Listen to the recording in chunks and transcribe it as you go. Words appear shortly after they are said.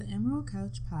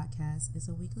Emerald Couch Podcast is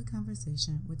a weekly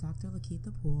conversation with Dr.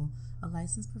 Lakeitha Poole, a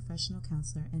licensed professional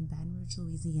counselor in Baton Rouge,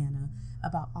 Louisiana,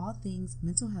 about all things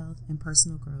mental health and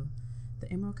personal growth.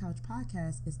 The Emerald Couch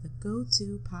Podcast is the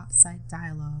go-to pop psych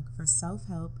dialogue for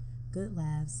self-help, good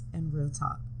laughs, and real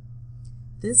talk.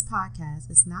 This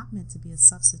podcast is not meant to be a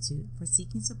substitute for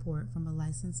seeking support from a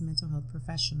licensed mental health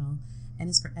professional and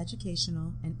is for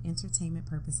educational and entertainment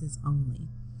purposes only.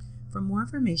 For more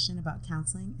information about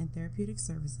counseling and therapeutic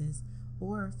services,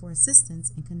 or for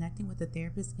assistance in connecting with a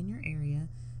therapist in your area,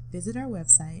 visit our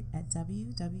website at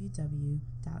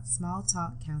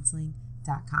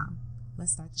www.smalltalkcounseling.com.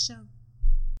 Let's start the show.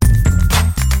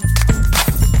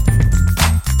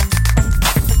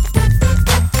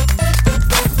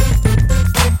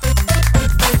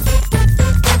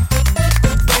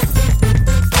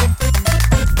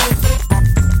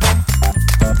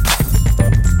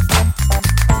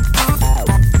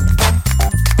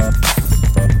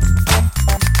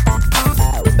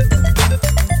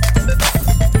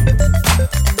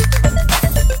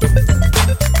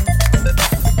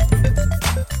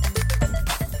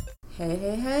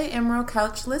 Hey, Emerald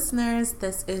Couch listeners.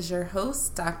 This is your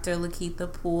host, Dr.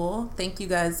 Lakeitha Poole. Thank you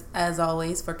guys, as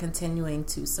always, for continuing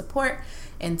to support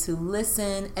and to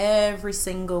listen every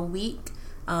single week.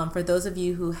 For those of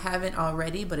you who haven't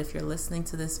already, but if you're listening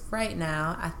to this right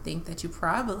now, I think that you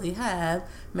probably have.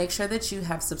 Make sure that you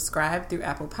have subscribed through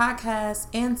Apple Podcasts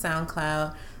and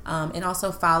SoundCloud. And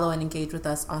also follow and engage with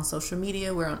us on social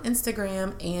media. We're on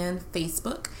Instagram and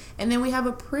Facebook. And then we have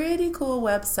a pretty cool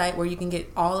website where you can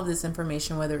get all of this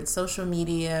information, whether it's social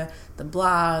media, the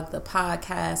blog, the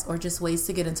podcast, or just ways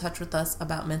to get in touch with us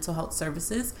about mental health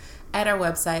services at our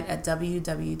website at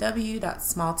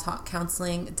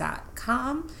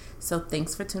www.smalltalkcounseling.com. So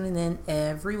thanks for tuning in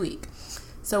every week.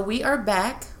 So we are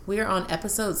back. We are on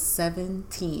episode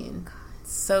 17.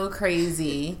 So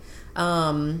crazy.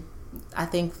 I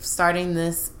think starting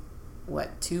this,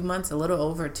 2 months, a little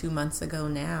over 2 months ago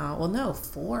now. Well, no,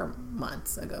 4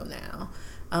 months ago now,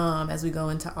 as we go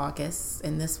into August,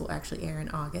 and this will actually air in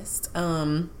August.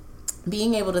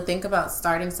 Being able to think about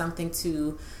starting something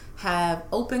to have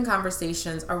open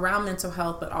conversations around mental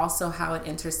health, but also how it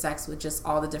intersects with just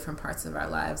all the different parts of our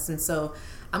lives. And so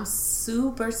I'm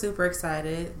super, super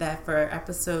excited that for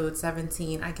episode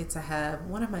 17, I get to have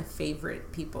one of my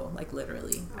favorite people, like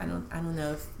literally. I don't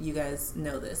know if you guys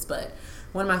know this, but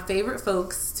one of my favorite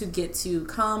folks to get to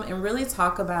come and really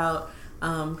talk about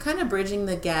kind of bridging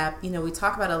the gap. You know, we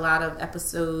talked on a lot of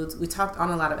episodes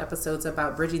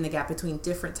about bridging the gap between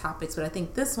different topics, but I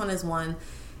think this one is one.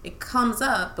 It comes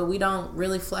up, but we don't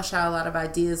really flesh out a lot of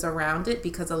ideas around it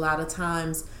because a lot of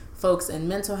times folks in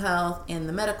mental health and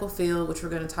the medical field, which we're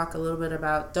going to talk a little bit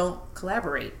about, don't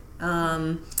collaborate.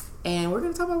 And we're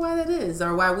going to talk about why that is,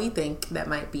 or why we think that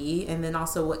might be, and then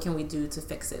also what can we do to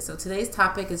fix it. So today's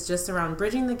topic is just around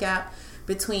bridging the gap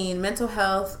between mental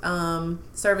health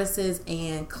services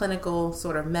and clinical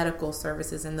sort of medical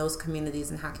services in those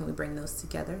communities, and how can we bring those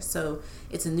together. So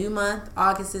it's a new month.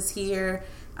 August is here.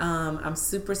 I'm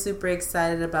super, super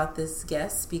excited about this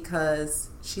guest because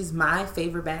she's my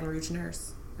favorite Baton Rouge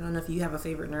nurse. I don't know if you have a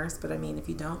favorite nurse, but I mean, if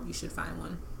you don't, you should find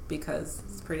one because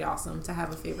it's pretty awesome to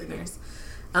have a favorite nurse.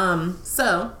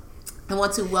 So I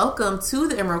want to welcome to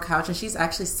the Emerald Couch, and she's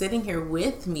actually sitting here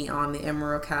with me on the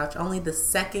Emerald Couch, only the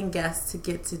second guest to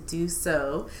get to do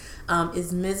so,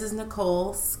 is Mrs.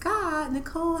 Nicole Scott.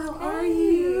 Nicole, how are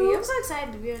you? I'm so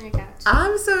excited to be on your couch.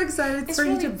 I'm so excited It's for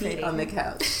really you to pretty. be on the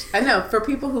couch. I know, for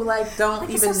people who don't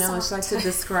It's even so know, she likes soft. to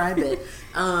describe it.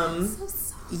 So soft.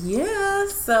 Yeah,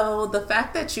 so the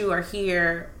fact that you are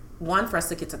here, one, for us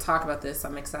to get to talk about this,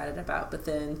 I'm excited about, but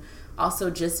then also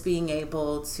just being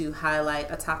able to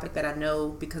highlight a topic that I know,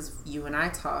 because you and I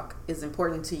talk, is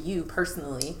important to you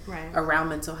personally, Right. around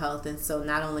mental health. And so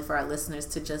not only for our listeners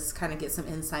to just kind of get some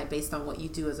insight based on what you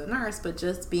do as a nurse, but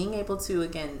just being able to,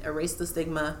 again, erase the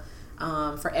stigma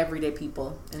for everyday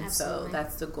people. And Absolutely. so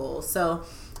that's the goal. So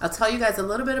I'll tell you guys a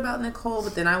little bit about Nicole,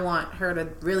 but then I want her to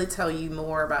really tell you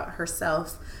more about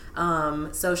herself.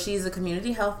 So she's a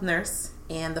community health nurse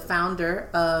and the founder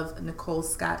of Nicole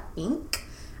Scott, Inc.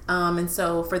 And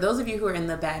so for those of you who are in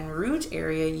the Baton Rouge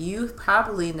area, you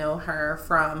probably know her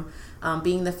from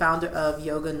being the founder of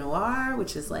Yoga Noir,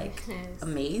 which is like Yes.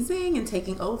 amazing and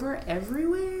taking over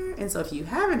everywhere. And so if you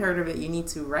haven't heard of it, you need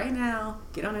to right now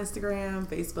get on Instagram,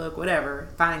 Facebook, whatever,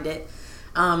 find it.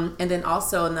 And then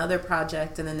also another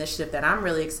project and initiative that I'm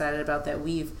really excited about that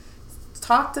we've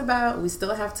talked about. We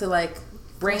still have to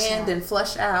brand and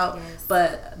flush out, Yes.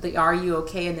 but the Are You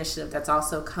Okay initiative that's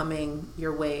also coming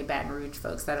your way, Baton Rouge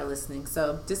folks that are listening.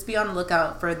 So just be on the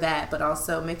lookout for that, but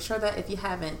also make sure that if you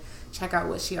haven't, check out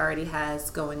what she already has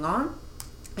going on.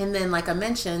 And then, like I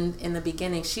mentioned in the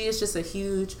beginning, she is just a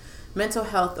huge mental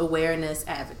health awareness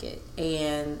advocate.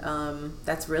 And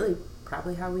that's really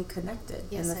probably how we connected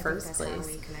in the first place. How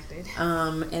we connected.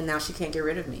 And now she can't get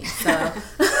rid of me. So,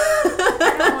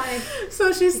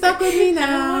 so she's stuck with me now. I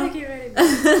don't want to get rid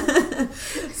of me.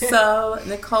 So,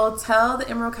 Nicole, tell the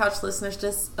Emerald Couch listeners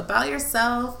just about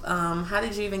yourself. How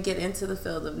did you even get into the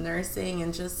field of nursing,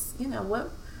 and just,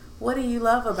 what do you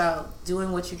love about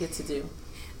doing what you get to do?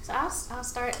 So I'll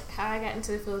start how I got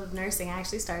into the field of nursing. I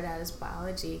actually started out as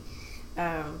biology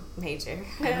major.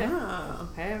 Oh,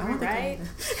 right.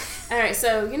 All right.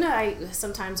 So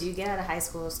sometimes you get out of high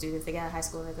school, students they get out of high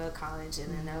school, they go to college,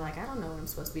 and then they're like, I don't know what I'm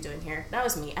supposed to be doing here. That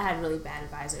was me. I had really bad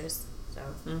advisors. So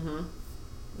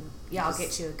y'all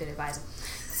get you a good advisor.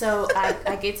 So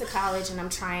I get to college and I'm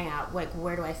trying out like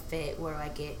where do I fit, where do I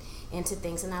get into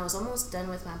things, and I was almost done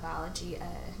with my biology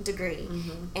degree,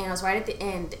 and I was right at the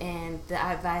end, and the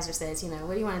advisor says,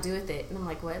 what do you want to do with it? And I'm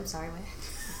like, what? I'm sorry,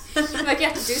 what? Like, you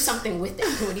have to do something with it.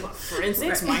 What do you want?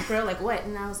 Forensics, micro, like what?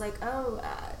 And I was like,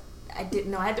 I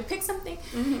didn't know I had to pick something.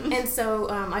 And so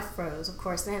I froze, of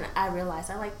course. Then I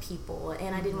realized I like people,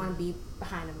 and I didn't want to be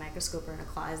behind a microscope or in a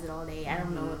closet all day. I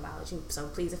don't know about biology, so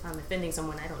please, if I'm offending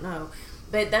someone, I don't know.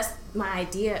 But that's my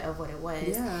idea of what it was.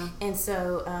 Yeah. And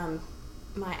so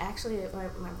my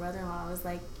brother-in-law was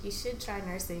like, you should try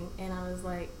nursing. And I was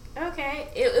like, okay.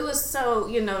 It was so,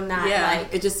 not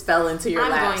like... it just fell into your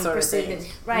lap sort of thing. This.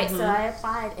 Right, so I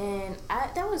applied, and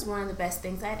that was one of the best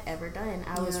things I'd ever done.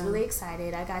 I was really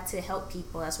excited. I got to help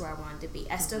people. That's where I wanted to be.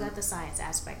 I still got the science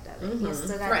aspect of it. I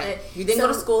still got you didn't go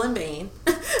to school in vain.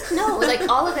 No, like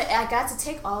all of it. I got to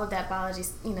take all of that biology,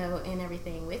 and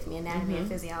everything with me, anatomy and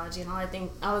physiology, and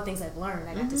all the things I've learned.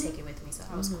 I got to take it with me, so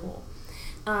that was cool.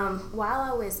 While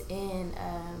I was in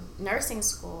nursing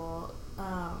school,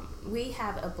 we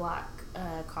have a block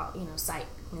called, psych.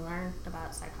 We learn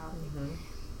about psychology,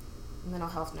 mental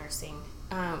health nursing,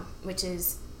 which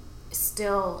is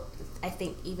still, I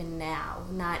think, even now,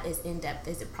 not as in-depth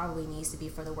as it probably needs to be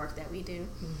for the work that we do.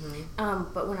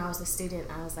 But when I was a student,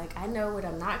 I was like, I know what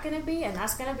I'm not going to be, and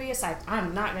that's going to be a psych.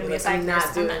 I'm not going to be a psych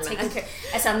nurse. I'm not taking care.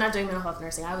 I said, I'm not doing mental health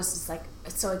nursing. I was just like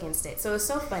so against it. So it was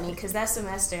so funny because that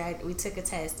semester we took a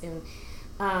test, and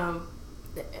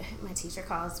my teacher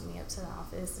calls me up to the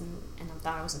office, and I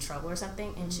thought I was in trouble or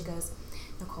something, and she goes,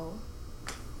 Nicole,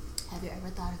 have you ever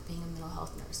thought of being a mental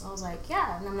health nurse? I was like,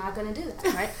 yeah, and I'm not going to do that,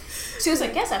 right? She was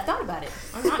like, yes, I've thought about it.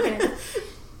 I'm not going to.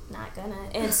 Not going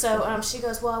to. And so she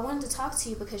goes, well, I wanted to talk to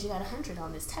you because you got 100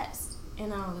 on this test.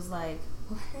 And I was like,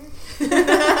 what?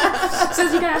 So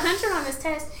you got 100 on this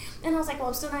test? And I was like, well,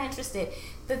 I'm still not interested.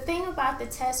 The thing about the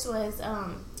test was,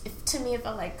 to me, it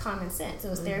felt like common sense. It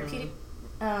was therapeutic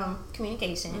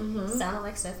communication. Sounded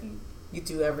like stuff you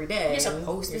do every day. You're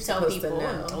supposed to tell people,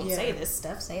 don't say this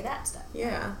stuff, say that stuff.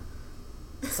 Yeah.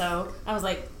 So I was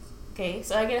like, okay,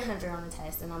 so I get 100 on the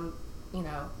test, and I'm,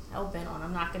 hell bent on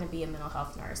I'm not going to be a mental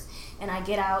health nurse. And I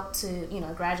get out to,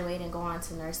 graduate and go on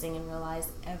to nursing and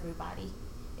realize everybody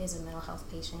is a mental health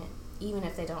patient, even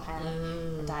if they don't have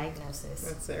a diagnosis.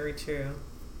 That's very true.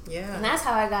 Yeah. And that's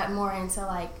how I got more into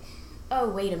like, oh,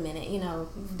 wait a minute,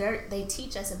 they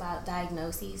teach us about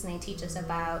diagnoses, and they teach us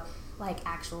about like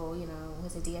actual,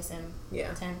 was it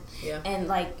DSM-10? Yeah. And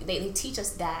like they teach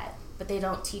us that, but they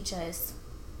don't teach us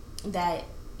that,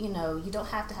 you don't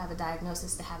have to have a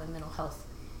diagnosis to have a mental health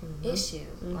issue.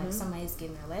 Like somebody's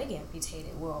getting their leg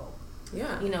amputated. Well,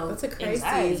 that's a crisis,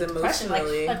 anxiety, depression,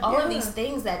 emotionally. like all of these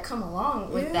things that come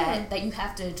along with that you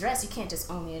have to address. You can't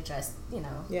just only address,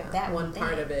 that one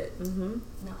part of it.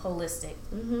 Holistic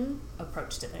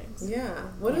approach to things. Yeah.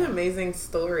 What an amazing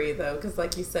story, though, because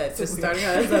like you said, just starting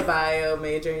out as a bio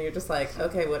major, and you're just like,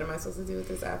 okay, what am I supposed to do with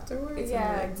this afterwards?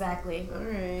 Yeah, exactly. All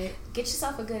right. Get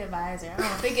yourself a good advisor. I don't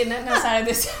think getting nothing outside of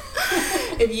this.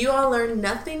 If you all learn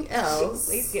nothing else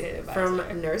please get an advisor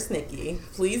from Nurse Nikki,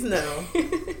 please know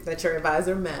that your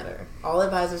advisor matter. All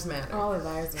advisors matter. All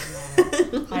advisors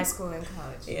matter. High school and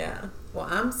college. Yeah. Well,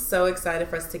 I'm so excited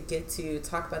for us to get to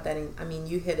talk about that. And, I mean,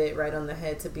 you hit it right on the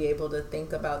head to be able to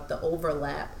think about the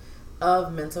overlap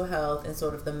of mental health and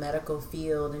sort of the medical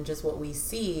field and just what we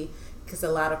see, because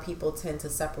a lot of people tend to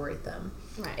separate them.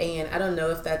 Right. And I don't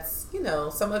know if that's,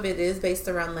 some of it is based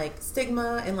around like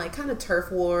stigma and like kind of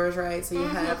turf wars, right? So you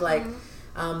have like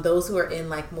those who are in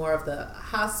like more of the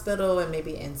hospital and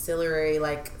maybe ancillary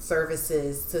like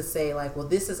services to say like, well,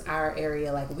 this is our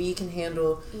area, like we can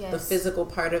handle the physical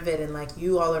part of it, and like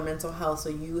you all are mental health, so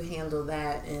you handle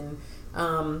that. And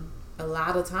a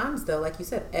lot of times though, like you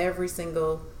said, every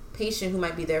single patient who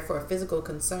might be there for a physical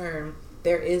concern,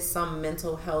 there is some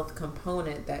mental health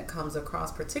component that comes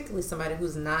across, particularly somebody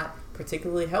who's not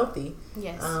particularly healthy.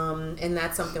 Yes. And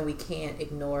that's something we can't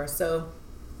ignore. So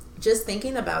just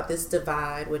thinking about this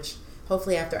divide, which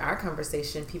hopefully after our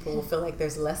conversation, people will feel like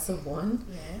there's less of one.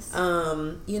 Yes.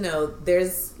 You know,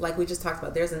 there's, like we just talked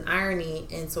about, there's an irony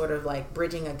in sort of like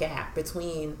bridging a gap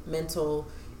between mental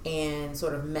and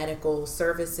sort of medical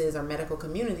services or medical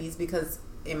communities, because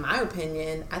in my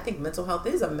opinion, I think mental health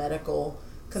is a medical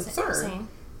concern.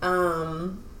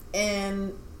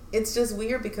 And it's just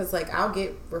weird because like I'll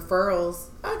get referrals,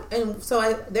 and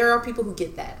so there are people who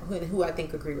get that, who I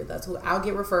think agree with us, who I'll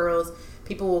get referrals.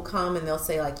 People will come and they'll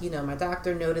say like, you know, my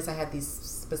doctor noticed I had these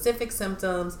specific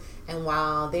symptoms, and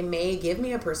while they may give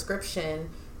me a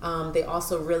prescription, they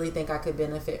also really think I could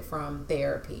benefit from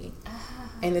therapy.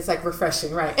 And it's like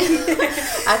refreshing, right?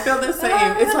 I feel the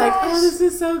same. It's like, oh, this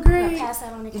is so great. Pass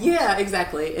that on to couch. Yeah,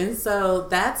 exactly. And so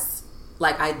that's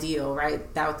like ideal,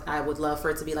 right? That I would love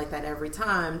for it to be like that every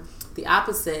time. The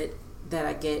opposite that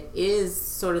I get is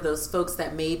sort of those folks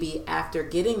that maybe after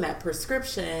getting that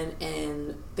prescription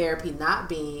and therapy not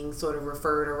being sort of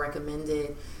referred or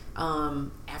recommended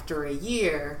after a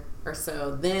year or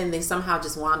so, then they somehow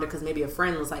just wander because maybe a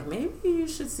friend was like, maybe you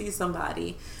should see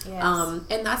somebody. Yes.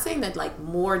 And not saying that like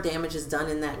more damage is done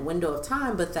in that window of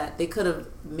time, but that they could have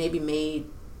maybe made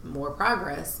more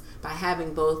progress by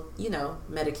having both, you know,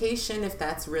 medication if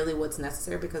that's really what's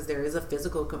necessary, because there is a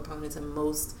physical component to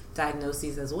most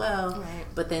diagnoses as well, right.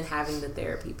 But then having the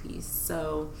therapy piece.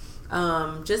 So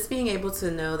just being able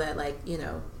to know that, like, you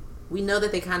know, we know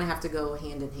that they kind of have to go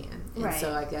hand in hand. And right.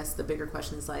 So I guess the bigger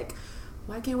question is like,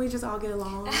 why can't we just all get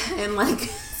along? And like,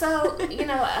 so, you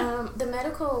know, the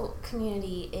medical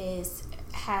community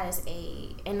has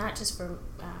and not just for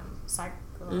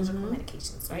psychological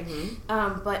medications, right?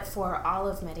 But for all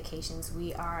of medications,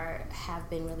 we have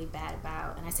been really bad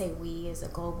about, and I say we as a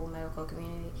global medical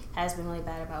community has been really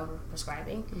bad about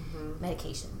overprescribing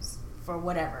medications for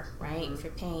whatever, right? For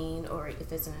pain, or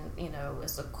if it's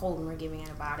it's a cold and we're giving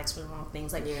antibiotics for the wrong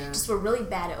things. Like, just we're really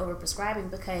bad at overprescribing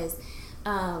because,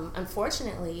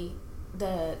 unfortunately,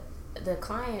 the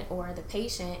client or the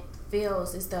patient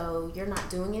feels as though you're not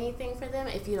doing anything for them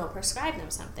if you don't prescribe them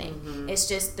something. It's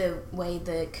just the way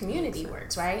the community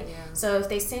works, right? So if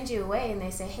they send you away and they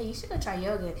say, hey, you should go try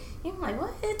yoga, you're like,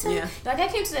 what? Like, I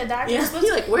came to the doctor.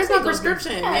 You're like, where's my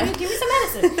prescription? Give me some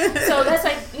medicine. So that's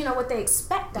like, what they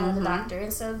expect out of the doctor.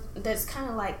 And so that's kind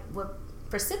of like what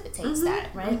precipitates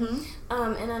that, right?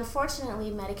 And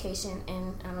unfortunately, medication,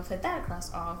 and I'm gonna put that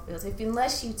across all fields,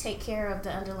 unless you take care of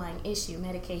the underlying issue,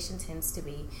 medication tends to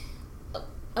be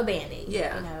a band-aid,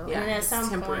 and at some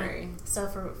temporary. Point, so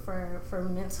for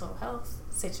mental health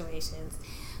situations,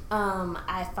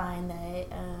 I find that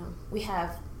we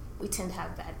tend to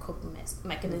have bad coping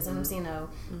mechanisms.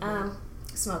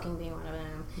 Smoking being one of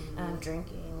them,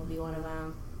 drinking will be one of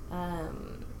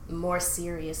them. More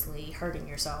seriously, hurting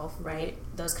yourself, right?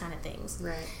 Those kind of things,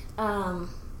 right?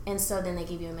 And so then they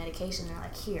give you a medication. They're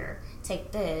like, here,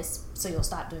 take this, so you'll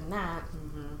stop doing that.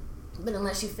 But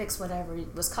unless you fix whatever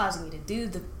was causing you to do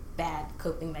the bad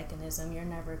coping mechanism, you're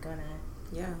never gonna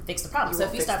fix the problem. So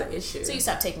if you stop the issue, so you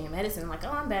stop taking your medicine, like,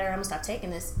 oh, I'm better, I'm gonna stop taking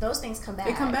this. Those things come back.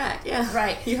 They come back,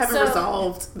 right. You haven't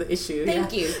resolved the issue.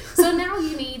 Thank you. So now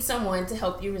you need someone to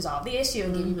help you resolve the issue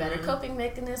and give you better coping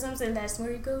mechanisms, and that's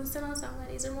where you go sit on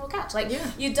somebody's remote couch. Like,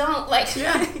 you don't like, you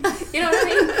know what I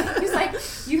mean? It's like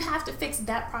you have to fix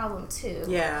that problem too.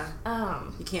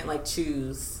 You can't like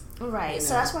choose. Right.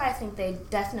 So that's why I think they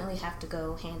definitely have to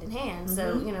go hand in hand.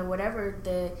 So, whatever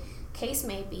the case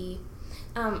may be,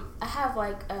 I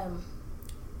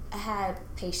had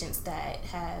patients that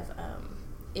have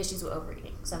issues with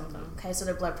overeating, some of them. Okay, so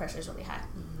their blood pressure is really high.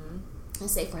 And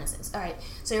say, for instance, all right,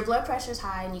 so your blood pressure is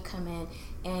high and you come in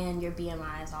and your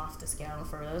BMI is off the scale. And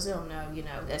for those who don't know,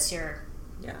 that's your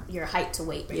height to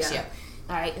weight ratio.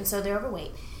 All right, and so they're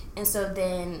overweight. And so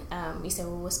then you say,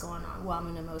 well, what's going on? Well, I'm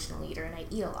an emotional eater and I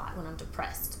eat a lot when I'm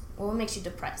depressed. Well, what makes you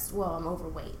depressed? Well, I'm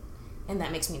overweight. And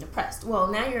that makes me depressed. Well,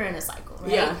 now you're in a cycle,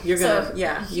 right? Yeah,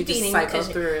 you just cycle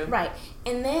through. Right.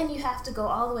 And then you have to go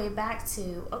all the way back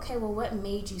to, okay, well, what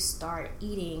made you start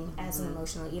eating as an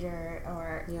emotional eater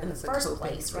or in the first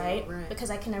place, right? Because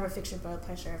I can never fix your blood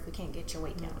pressure if we can't get your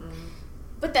weight down.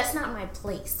 But that's not my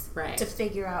place to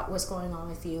figure out what's going on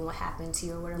with you and what happened to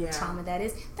you or whatever trauma that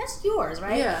is. That's yours,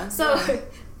 right? Yeah. So,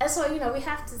 and so, we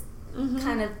have to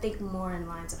kind of think more in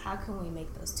lines of how can we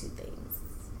make those two things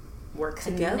work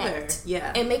together,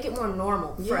 and make it more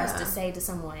normal for us to say to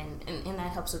someone, and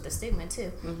that helps with the stigma too.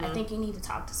 I think you need to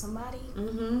talk to somebody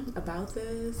about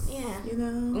this,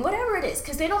 whatever it is,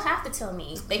 because they don't have to tell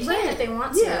me. They can if they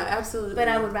want to, absolutely. But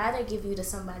I would rather give you to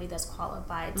somebody that's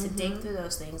qualified to dig through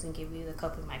those things and give you the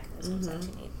coping mechanisms that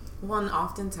you need. One,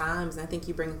 oftentimes, and I think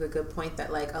you bring up a good point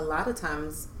that, like, a lot of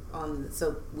times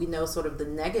so we know sort of the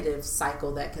negative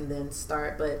cycle that can then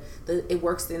start, but it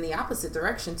works in the opposite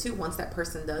direction too. Once that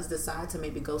person does decide to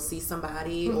maybe go see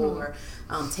somebody or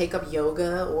take up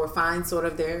yoga or find sort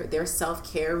of their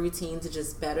self-care routine to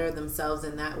just better themselves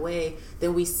in that way,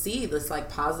 then we see this like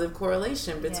positive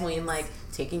correlation between like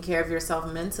taking care of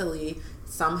yourself mentally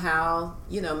somehow,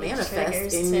 you know,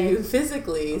 manifest in you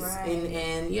physically. Right.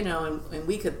 And you know, and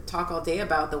we could talk all day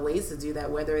about the ways to do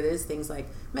that, whether it is things like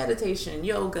meditation,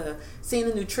 yoga, seeing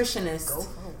a nutritionist,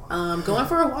 going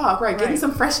for a walk, right? Getting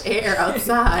some fresh air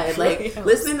outside, like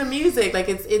listening to music. Like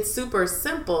it's super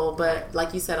simple, but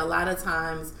like you said, a lot of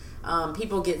times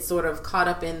people get sort of caught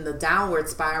up in the downward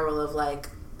spiral of like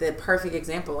the perfect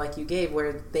example like you gave,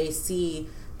 where they see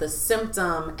the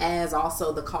symptom as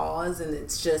also the cause, and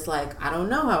it's just like, I don't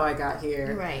know how I got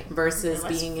here, right? Versus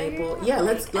being able,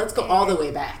 let's go all the way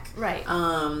back, right?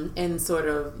 And sort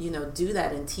of, you know, do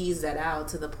that and tease that out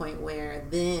to the point where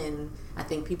then I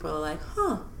think people are like,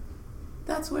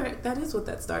 that is what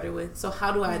that started with. So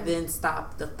how do I then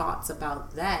stop the thoughts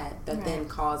about that then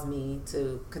cause me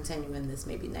to continue in this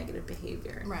maybe negative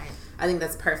behavior? Right. I think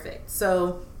that's perfect.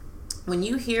 So when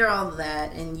you hear all of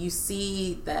that and you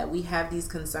see that we have these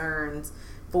concerns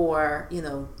for, you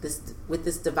know,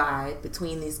 this divide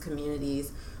between these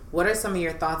communities, what are some of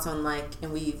your thoughts on, like,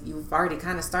 and you've already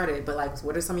kind of started, but like,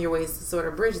 what are some of your ways to sort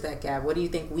of bridge that gap? What do you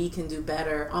think we can do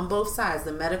better on both sides,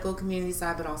 the medical community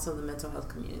side, but also the mental health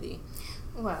community?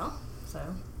 Well, so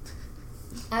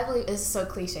I believe it's so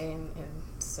cliche and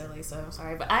silly, so I'm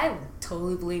sorry, but I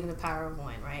totally believe in the power of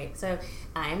one, right? So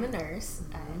I'm a nurse.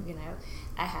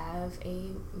 I have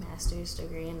a master's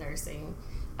degree in nursing.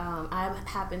 I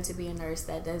happen to be a nurse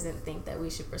that doesn't think that we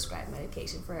should prescribe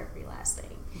medication for every last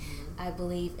thing. I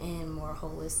believe in more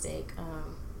holistic,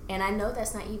 and I know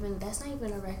that's not even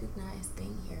a recognized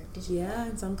thing here. Did you? Yeah,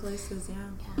 in some places, yeah.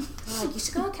 They're like, you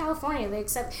should go to California. They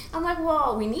accept. I'm like,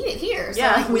 well, we need it here. So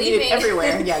yeah, like, we need it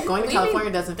everywhere. Yeah, going to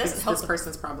California doesn't fix help this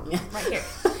person's problem. Yeah, right here.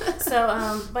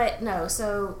 So, but no.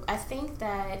 So I think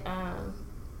that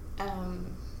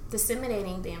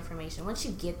disseminating the information. Once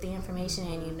you get the information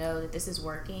and you know that this is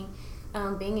working,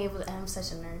 being able to, I'm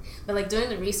such a nerd, but like doing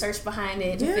the research behind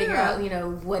it to figure out, you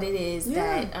know, what it is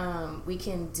that we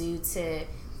can do to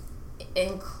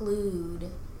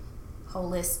include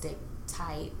holistic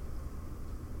type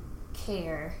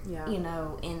care, you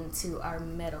know, into our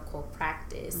medical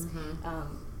practice.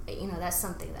 You know, that's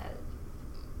something that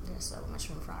there's so much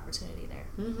room for opportunity there.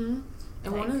 And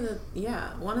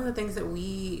like, one of the things that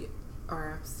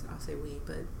I'll say we,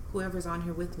 but whoever's on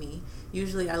here with me,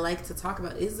 usually I like to talk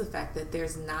about is the fact that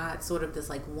there's not sort of this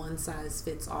like one size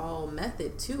fits all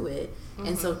method to it.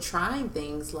 And so trying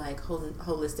things like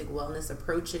holistic wellness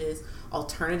approaches,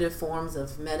 alternative forms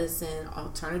of medicine,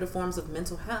 alternative forms of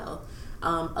mental health,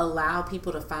 allow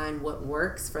people to find what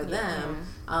works for them,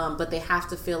 but they have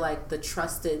to feel like the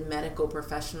trusted medical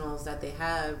professionals that they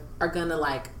have are gonna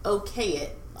like okay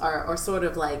it or sort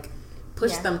of like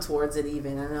push them towards it.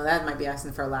 Even I know that might be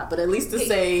asking for a lot, but at least to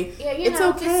say it's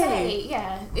okay.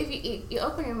 If you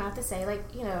open your mouth to say, like,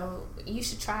 you know, you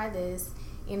should try this,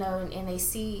 you know, and they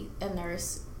see a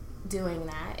nurse doing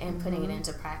that and putting it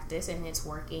into practice and it's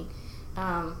working.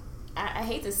 I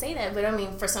hate to say that, but I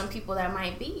mean, for some people that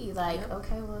might be like,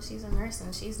 okay, well, she's a nurse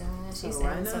and she's doing it, she's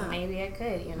doing it, so maybe I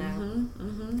could, you know,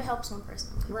 if it helps one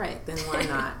person, right? Then why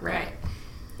not, right?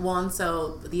 Well, and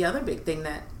so the other big thing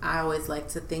that I always like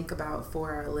to think about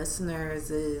for our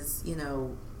listeners is, you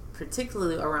know,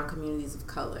 particularly around communities of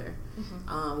color.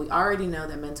 We already know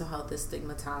that mental health is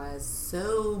stigmatized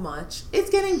so much.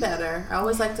 It's getting better. I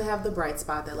always like to have the bright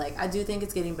spot that, like, I do think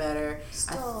it's getting better.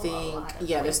 I think,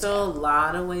 there's still a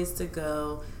lot of ways to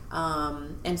go.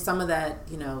 And some of that,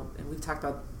 you know, and we've talked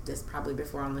about this probably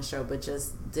before on the show, but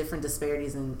just different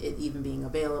disparities in it even being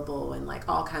available and like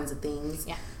all kinds of things.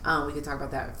 We could talk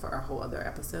about that for a whole other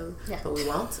episode, but we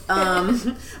won't.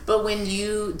 But do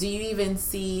you even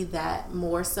see that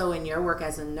more so in your work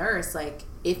as a nurse? Like,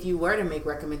 if you were to make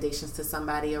recommendations to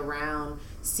somebody around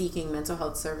seeking mental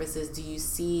health services, do you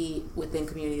see within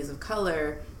communities of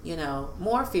color, you know,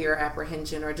 more fear,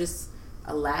 apprehension, or just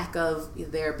a lack of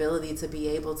their ability to be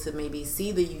able to maybe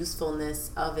see the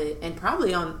usefulness of it, and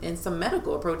probably in some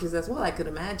medical approaches as well? I could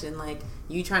imagine, like,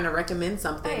 you trying to recommend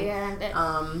something.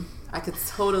 I could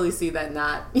totally see that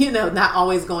not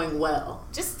always going well.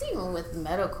 Just even with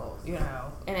medical, you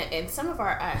know, and some of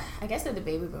our, I guess they're the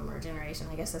baby boomer generation.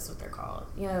 I guess that's what they're called.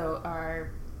 You know,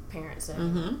 our parents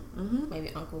and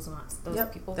maybe uncles and aunts, those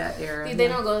people. That era. They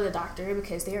don't go to the doctor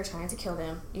because they are trying to kill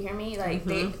them. You hear me? Like,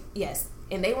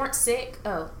 and they weren't sick.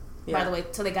 By the way,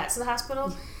 till they got to the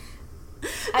hospital.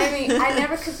 I mean, I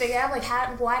never could figure out like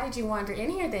why did you wander in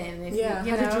here then? If how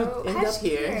did you end up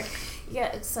here?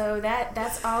 Yeah, so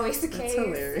that's always the case. That's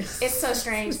hilarious. It's so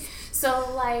strange.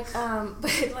 So like,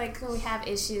 but like when we have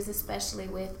issues, especially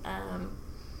with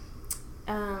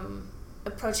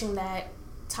approaching that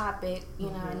topic, you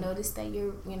know, I noticed that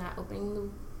you're not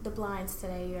opening the blinds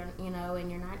today, and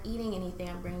you're not eating anything.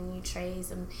 I'm bringing you trays,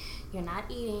 and you're not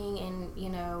eating, and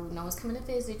no one's coming to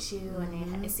visit you,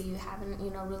 and I see you haven't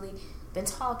really been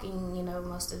talking,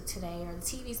 most of today, or the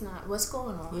TV's not. What's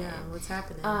going on? Yeah, what's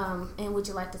happening? And would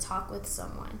you like to talk with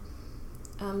someone?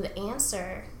 The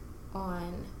answer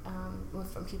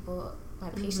from people, my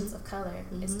patients of color,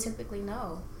 is typically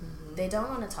no. They don't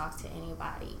want to talk to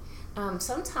anybody.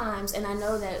 Sometimes, and I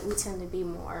know that we tend to be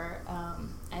more,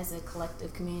 as a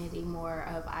collective community, more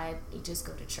of I just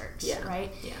go to church, right?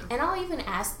 Yeah. And I'll even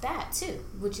ask that too.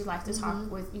 Would you like to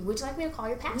talk with? Would you like me to call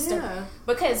your pastor? Yeah.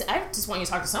 Because I just want you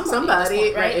to talk to somebody.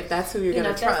 Somebody, right? If that's who you're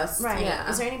going to trust, right? Yeah.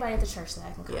 Is there anybody at the church that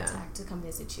I can contact to come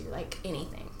visit you? Like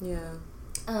anything. Yeah.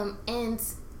 And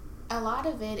a lot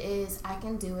of it is I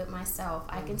can do it myself.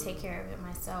 I can take care of it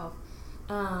myself.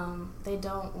 They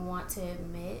don't want to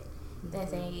admit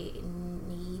that they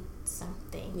need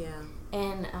something. Yeah.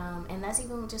 And that's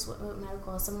even just with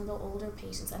medical, some of the older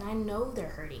patients, and I know they're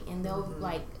hurting, and they'll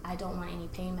like, I don't want any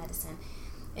pain medicine.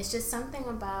 It's just something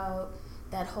about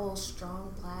that whole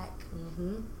strong black,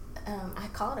 I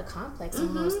call it a complex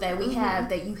almost, that we have,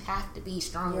 that you have to be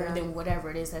stronger than whatever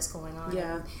it is that's going on.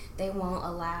 Yeah. They won't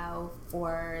allow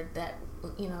for that,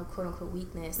 quote unquote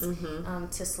weakness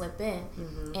to slip in.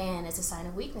 And it's a sign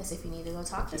of weakness if you need to go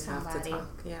talk to somebody.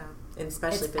 And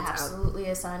especially if it's absolutely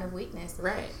a sign of weakness.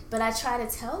 Right. But I try to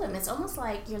tell them, it's almost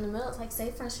like you're in the middle, it's like,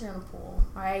 say for instance, you're in a pool,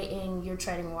 right? And you're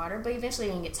treading water, but eventually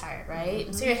you're going to get tired,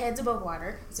 right? So your head's above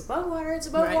water. It's above water. It's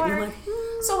above water. Like,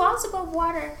 so while it's above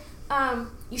water,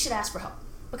 you should ask for help.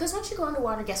 Because once you go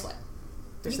underwater, guess what?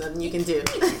 There's nothing you can do. You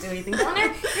can't do anything down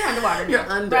there. You're underwater. You're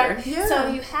under. Right? Yeah. So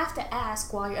you have to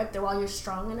ask while you're up there, while you're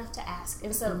strong enough to ask.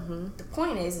 And so the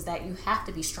point is that you have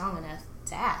to be strong enough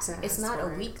to ask. It's not a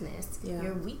weakness. Yeah.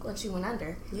 You're weak once you went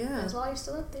under. Yeah. Because while you're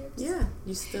still up there.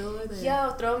 You still are there.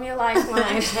 Yo, throw me a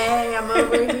lifeline. Hey, I'm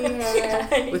over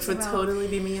here. Which would totally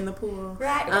be me in the pool.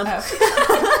 Right.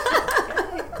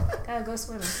 Gotta go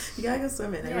swimming. You gotta go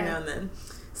swimming every now and then.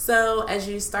 So as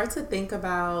you start to think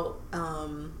about,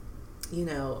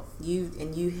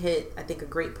 you hit, I think, a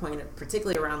great point,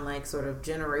 particularly around like sort of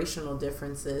generational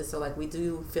differences. So like we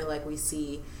do feel like we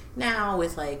see now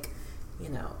with like,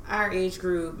 our age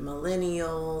group,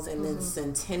 millennials, and then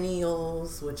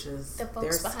centennials, which is,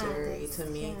 they're scary to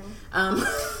me. Yeah.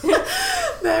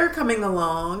 They're coming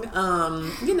along,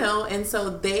 and so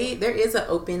there is an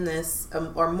openness,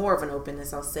 or more of an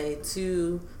openness, I'll say,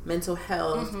 to mental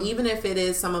health, even if it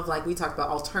is some of, like, we talked about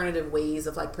alternative ways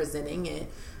of, like, presenting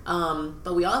it.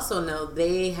 But we also know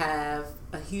they have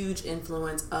a huge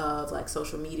influence of, like,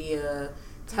 social media,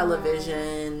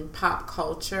 television, pop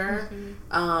culture,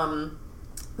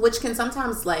 which can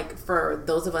sometimes, like, for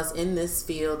those of us in this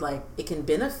field, like, it can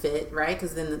benefit, right?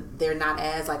 Because then they're not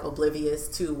as, like, oblivious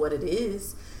to what it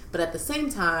is. But at the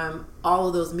same time, all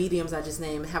of those mediums I just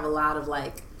named have a lot of,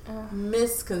 like,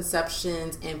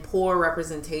 misconceptions and poor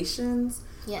representations.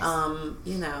 Yes.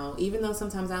 Even though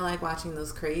sometimes I like watching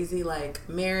those crazy, like,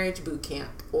 marriage boot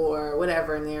camp or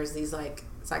whatever, and there's these, like,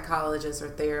 psychologists or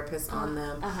therapists on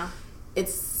them.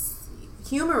 It's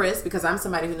humorous because I'm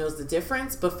somebody who knows the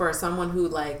difference, but for someone who,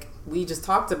 like, we just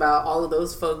talked about, all of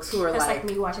those folks who are, that's like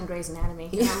me watching Grey's Anatomy.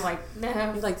 And I'm like, no.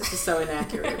 You're like, this is so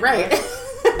inaccurate. Right.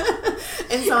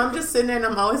 And so I'm just sitting there and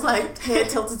I'm always like head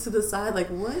tilted to the side, like,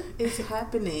 what is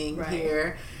happening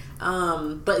here?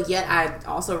 But yet I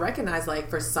also recognize, like,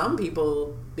 for some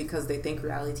people, because they think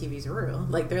reality TV is real,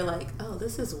 like, they're like, oh,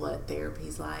 this is what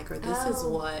therapy's like, or this is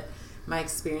what my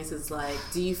experience is like.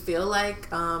 Do you feel like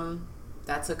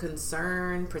that's a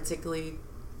concern, particularly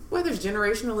whether it's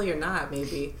generationally or not,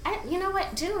 maybe? You know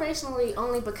what? Generationally,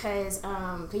 only because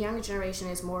the younger generation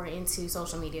is more into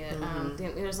social media.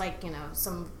 There's, like,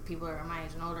 some people are my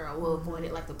age and older or will avoid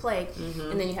it like the plague.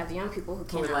 And then you have the young people who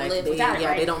cannot live without it,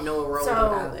 right? They don't know a world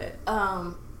without it.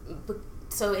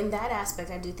 So in that aspect,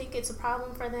 I do think it's a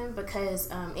problem for them because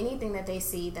anything that they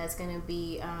see that's going to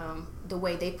be the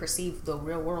way they perceive the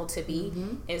real world to be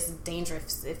is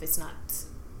dangerous if it's not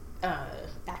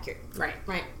accurate. Right.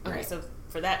 Okay, so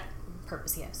for that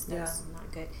purpose, yes, that's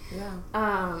not good. Yeah.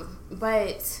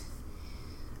 But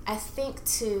I think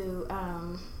too.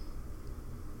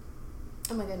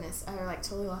 Oh my goodness, I like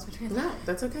totally lost my train of thought. No,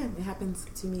 that's okay. It happens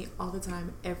to me all the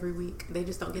time, every week. They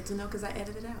just don't get to know because I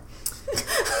edit it out.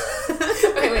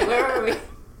 Wait, where were we?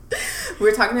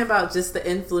 We're talking about just the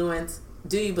influence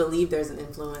do you believe there's an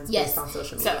influence based on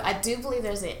social media? So I do believe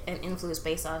there's an influence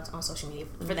based on social media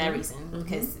for that reason,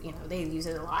 because they use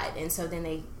it a lot, and so then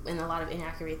a lot of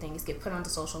inaccurate things get put onto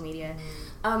social media.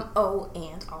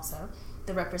 And also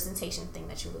the representation thing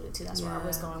that you alluded to. That's where I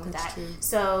was going with that. True.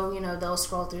 So, they'll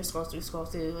scroll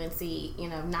through and see,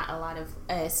 not a lot of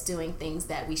us doing things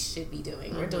that we should be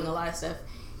doing. We're doing a lot of stuff,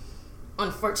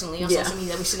 unfortunately, on social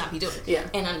media that we should not be doing. Yeah.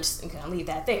 And I'm just going to leave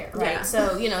that there, right? Yeah.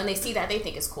 So, and they see that, they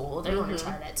think it's cool. They want to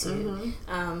try that too.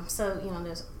 So,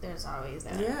 there's always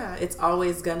that. Yeah, it's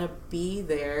always going to be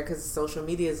there because social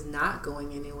media is not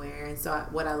going anywhere. And so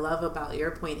what I love about your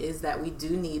point is that we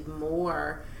do need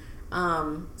more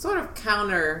sort of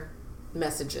counter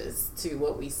messages to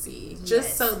what we see,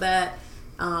 just so that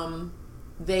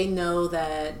they know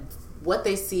that what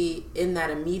they see in that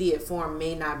immediate form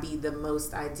may not be the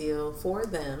most ideal for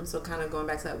them. So kind of going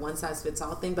back to that one size fits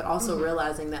all thing, but also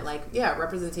realizing that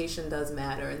representation does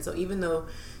matter. And so even though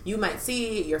you might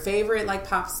see your favorite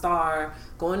pop star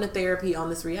going to therapy on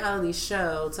this reality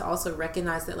show, to also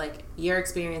recognize that your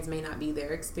experience may not be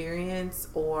their experience,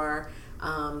 or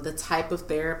the type of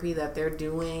therapy that they're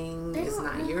doing is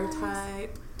not your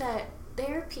type. That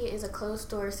therapy is a closed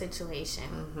door situation.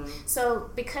 So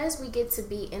because we get to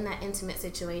be in that intimate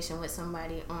situation with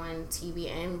somebody on TV,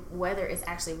 and whether it's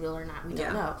actually real or not, we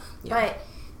don't know. But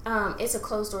it's a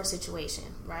closed door situation,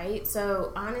 right?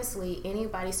 So honestly,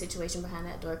 anybody's situation behind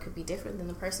that door could be different than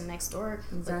the person next door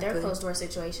with their closed door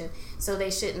situation. So they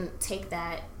shouldn't take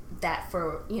that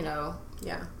for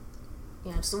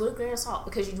just a little grain of salt,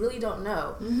 because you really don't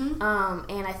know.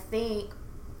 And I think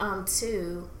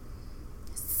too,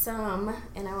 some,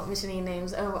 and I won't mention any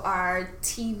names, of our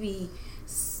TV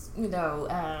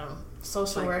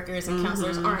social workers and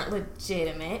counselors aren't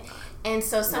legitimate, and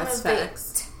so some of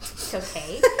so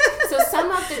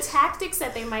some of the tactics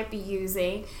that they might be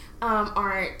using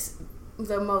aren't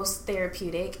the most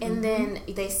therapeutic, and then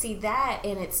they see that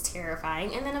and it's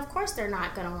terrifying, and then of course they're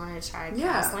not going to want to try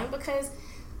counseling because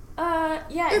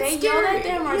they yelled at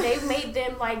them, or they made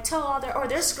them tell all or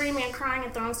they're screaming and crying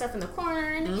and throwing stuff in the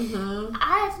corner. And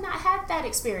I've not had that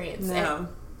experience. No.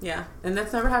 Yeah. And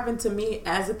that's never happened to me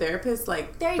as a therapist, me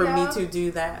to do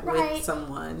that with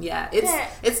someone. Yeah.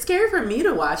 It's scary for me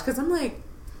to watch, because I'm like,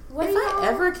 if I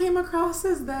ever came across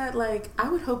as that, I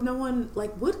would hope no one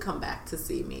would come back to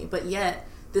see me. But yet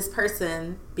this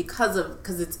person, because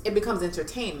it becomes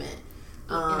entertainment.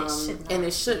 And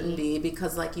it shouldn't be,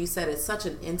 because like you said, it's such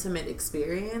an intimate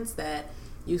experience that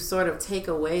you sort of take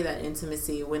away that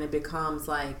intimacy when it becomes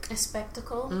a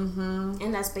spectacle.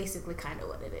 And that's basically kind of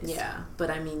what it is. Yeah,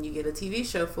 but I mean, you get a TV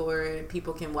show for it,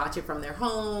 people can watch it from their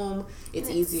home. It's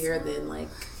easier than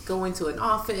going to an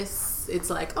office. It's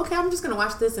okay, I'm just gonna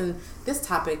watch this, and this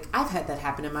topic, I've had that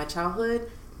happen in my childhood.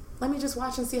 Let me just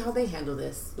watch and see how they handle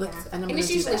this. And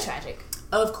it's usually tragic.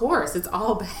 Of course, it's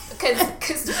all bad.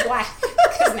 Because why?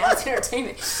 Because now it's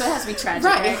entertainment, so it has to be tragic.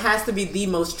 Right, it has to be the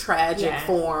most tragic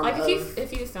form.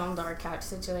 If you filmed our couch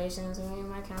situations with me and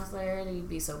my counselor, you'd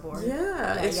be so bored.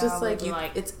 Yeah, it's just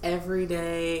it's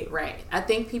everyday. Right. I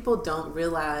think people don't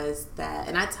realize that,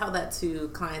 and I tell that to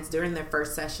clients during their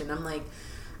first session. I'm like,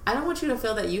 I don't want you to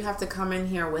feel that you have to come in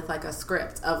here with a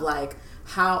script of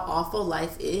how awful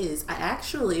life is. I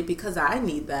actually, because I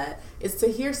need that, is to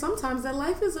hear sometimes that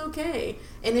life is okay.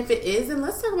 And if it is, then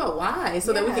let's talk about why,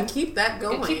 so that we can keep that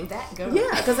going. Yeah,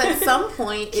 because at some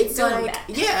point it's let's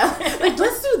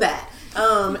do that.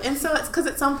 And so it's because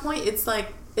at some point it's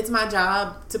my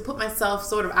job to put myself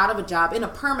sort of out of a job in a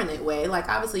permanent way.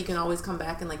 Obviously you can always come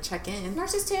back and check in.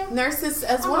 Nurses too. Nurses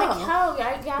as well.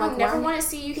 I never want to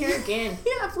see you here again.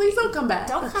 Yeah, please don't come back.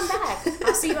 Don't come back.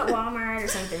 I'll see you at Walmart or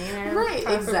something, Right,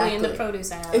 exactly. In the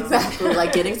produce aisle. Exactly,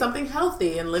 getting something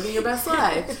healthy and living your best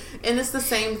life. And it's the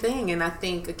same thing. And I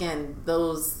think, again,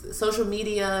 those social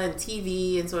media and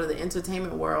TV and sort of the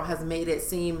entertainment world has made it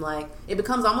seem like it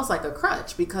becomes almost like a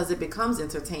crutch, because it becomes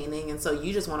entertaining. And so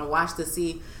you just want to watch to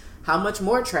see how much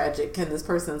more tragic can this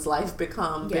person's life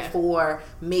become before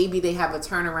maybe they have a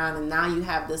turnaround, and now you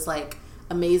have this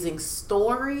amazing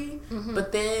story,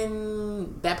 but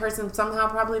then that person somehow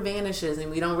probably vanishes, and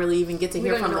we don't really even get to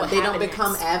hear from them. They don't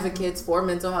become advocates for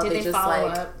mental health. Did they just follow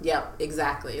up? Yep,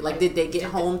 exactly. Did they get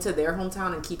home to their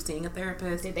hometown and keep seeing a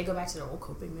therapist? Did they go back to their old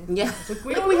coping methods?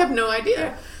 Yeah, we have no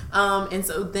idea. And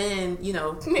so then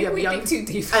maybe we think too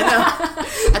deep. I know.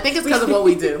 I think it's because of what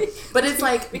we do, but it's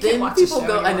then people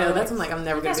go. I know that's I'm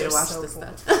never gonna be able to watch this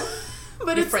stuff.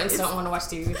 But your friends don't want to watch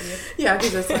TV with you. Yeah,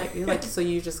 because you're so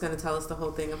you're just going to tell us the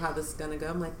whole thing of how this is going to go.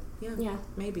 I'm like, yeah,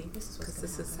 maybe. This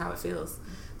is how it feels.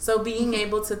 So being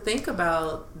able to think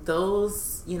about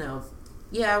those,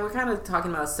 we're kind of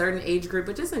talking about a certain age group,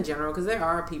 but just in general, because there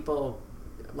are people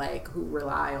like who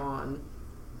rely on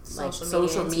like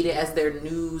social media as their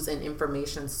news and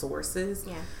information sources.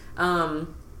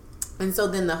 And so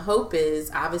then the hope is,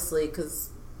 obviously, because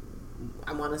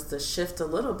I want us to shift a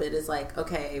little bit, is like,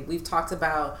 okay, we've talked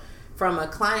about from a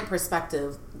client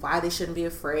perspective why they shouldn't be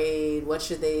afraid, what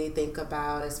should they think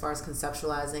about as far as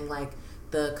conceptualizing like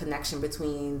the connection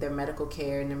between their medical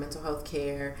care and their mental health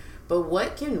care. But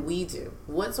what can we do?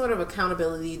 What sort of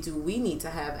accountability do we need to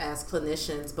have as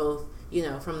clinicians, both, you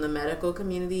know, from the medical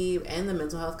community and the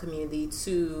mental health community,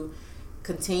 to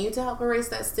continue to help erase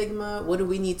that stigma? What do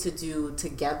we need to do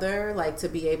together, like to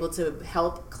be able to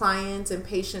help clients and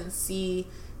patients see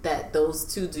that those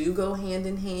two do go hand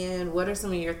in hand? What are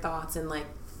some of your thoughts? And like,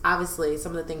 obviously,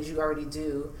 some of the things you already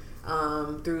do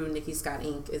through Nikki Scott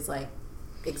Inc. is like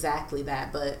exactly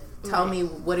that. But tell me,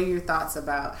 what are your thoughts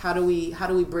about how do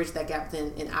we bridge that gap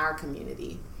then in our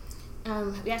community?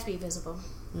 We have to be visible.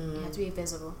 We have to be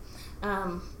visible.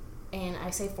 And I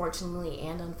say fortunately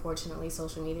and unfortunately,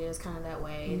 social media is kind of that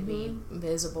way to be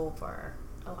visible for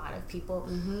a lot of people.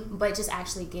 But just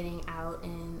actually getting out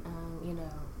and, you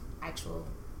know, actual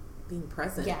being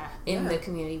present in the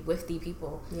community with the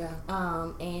people,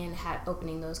 and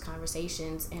opening those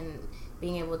conversations and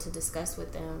being able to discuss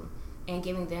with them and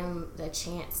giving them the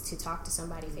chance to talk to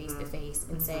somebody face to face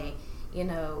and say, you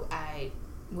know, I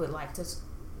would like to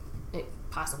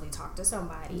possibly talk to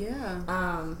somebody,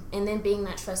 and then being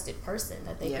that trusted person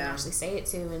that they can actually say it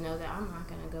to and know that I'm not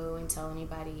going to go and tell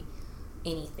anybody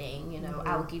anything, you know.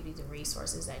 I will give you the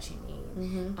resources that you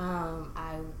need.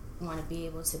 I want to be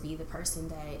able to be the person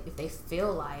that if they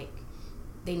feel like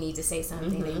they need to say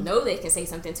something, they know they can say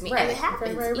something to me, and it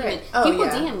happens. People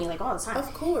DM me like all the time,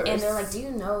 of course, and they're like, do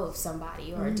you know of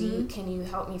somebody, or can you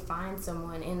help me find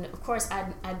someone? And of course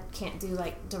I can't do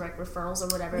like direct referrals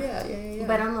or whatever,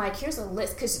 but I'm like, here's a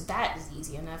list, because that is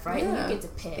easy enough, right? And you get to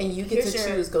pick, and you get to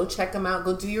choose. Go check them out,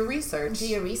 go do your research,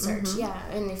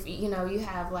 and if you know you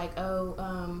have like,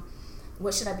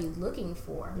 what should I be looking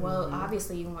for? Well,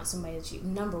 obviously you want somebody that you,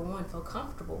 number one, feel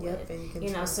comfortable with. And you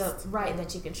can trust.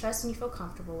 That you can trust and you feel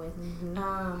comfortable with,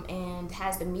 and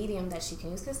has the medium that you can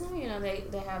use. Because now, you know,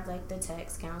 they have like the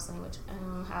text counseling, which I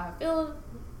don't know how I feel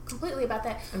completely about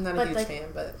that. I'm not a huge fan,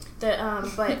 but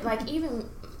but like even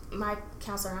my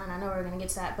counselor and I know we're going to get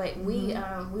to that, but we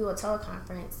will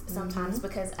teleconference sometimes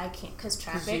because I can't, because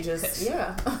traffic.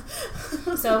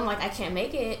 So I'm like, I can't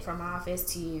make it from my office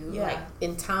to you like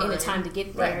in time to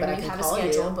get there. But you have a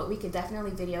schedule, but we could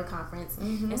definitely video conference,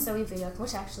 and so we video,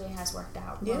 which actually has worked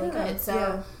out really good.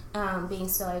 So being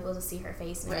still able to see her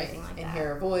face and everything like that, and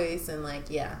hear her voice, and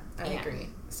like I agree.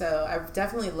 So I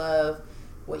definitely love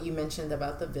what you mentioned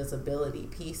about the visibility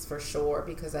piece for sure,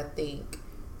 because I think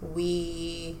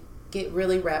we get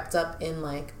really wrapped up in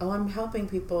like, oh, I'm helping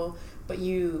people, but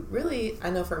you really, I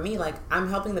know for me, like I'm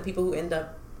helping the people who end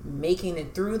up making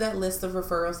it through that list of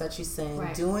referrals that you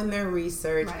send, doing their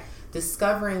research,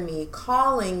 discovering me,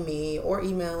 calling me, or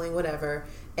emailing, whatever,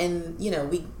 and you know,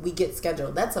 we get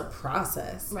scheduled. That's a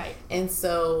process, and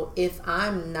so if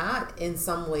I'm not in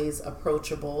some ways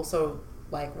approachable, so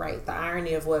like the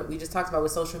irony of what we just talked about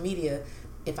with social media,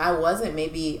 if I wasn't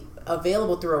maybe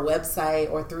available through a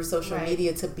website or through social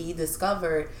media to be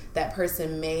discovered, that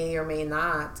person may or may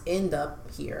not end up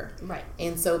here.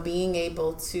 And so being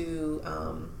able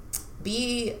to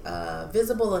be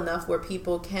visible enough where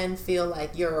people can feel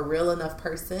like you're a real enough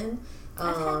person.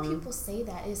 I've had people say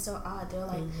that. It's so odd. They're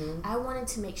like, I wanted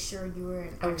to make sure you were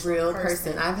a real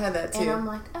person. I've had that too. And I'm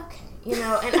like, okay. You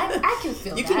know, and I can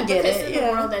feel you that. Can get because it. in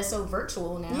the world that's so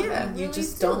virtual now. You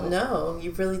just don't know. You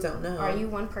really don't know. Are you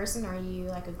one person? Are you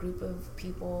like a group of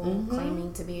people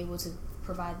claiming to be able to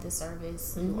provide this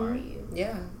service? Who are you?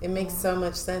 It makes so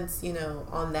much sense, you know,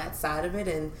 on that side of it.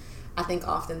 And I think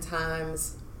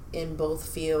oftentimes in both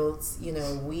fields, you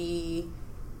know, we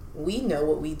know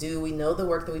what we do. We know the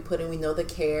work that we put in. We know the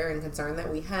care and concern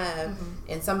that we have.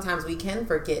 And sometimes we can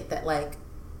forget that, like,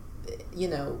 you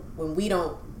know, when we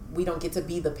don't get to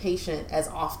be the patient as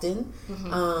often,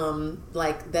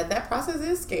 like that process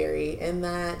is scary, and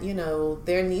that, you know,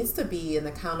 there needs to be an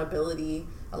accountability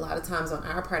a lot of times on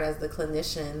our part as the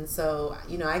clinician. So,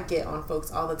 you know, I get on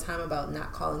folks all the time about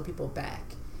not calling people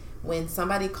back. When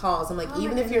somebody calls, I'm like,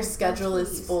 even if your schedule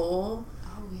is full,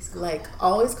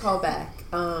 always call back.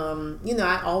 You know,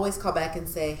 I always call back and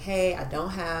say, hey, I don't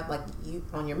have, like, you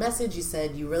on your message, you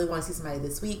said you really want to see somebody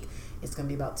this week. It's going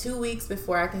to be about 2 weeks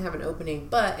before I can have an opening.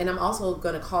 And I'm also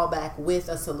going to call back with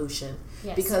a solution,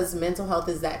 because mental health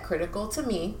is that critical to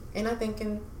me. And I think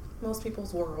in most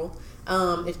people's world,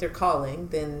 if they're calling,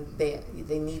 then they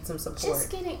need some support.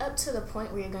 Just getting up to the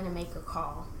point where you're going to make a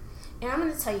call. And I'm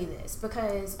going to tell you this,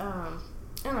 because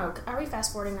I don't know. Are we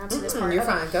fast forwarding now to this part? You're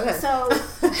okay. fine. Go ahead. So,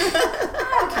 I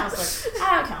have a counselor.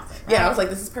 Right? Yeah, I was like,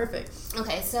 this is perfect.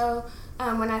 Okay, so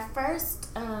when I first,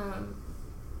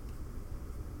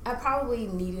 I probably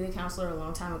needed a counselor a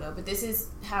long time ago, but this is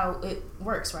how it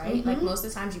works, right? Mm-hmm. Like most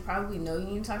of the times, you probably know you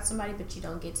need to talk to somebody, but you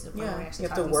don't get to the point where you actually you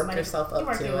have talk to to work somebody. yourself up you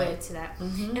work to your way it. to that.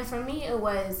 Mm-hmm. And for me, it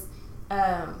was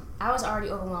I was already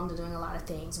overwhelmed with doing a lot of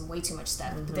things and way too much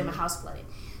stuff. But then my house flooded.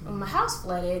 When my house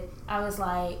flooded, I was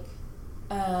like,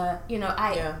 all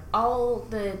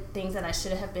the things that I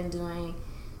should have been doing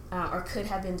or could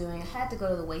have been doing, I had to go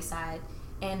to the wayside,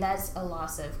 and that's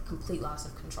a complete loss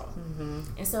of control. Mm-hmm.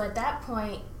 And so at that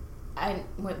point, I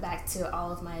went back to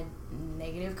all of my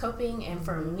negative coping, and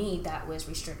for me, that was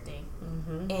restricting.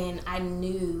 Mm-hmm. And I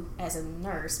knew as a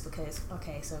nurse, because,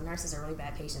 so nurses are really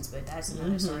bad patients, but that's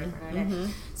another story for another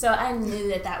day. So I knew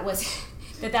that was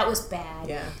that was bad.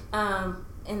 Yeah.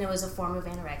 And it was a form of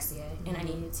anorexia, and I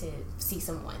needed to see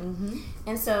someone.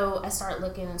 And so I started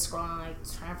looking and scrolling, like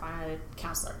trying to find a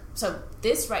counselor. So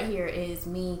this right here is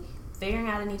me figuring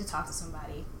out I need to talk to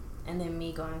somebody, and then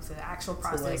me going through the actual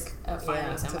process of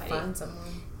finding somebody. To find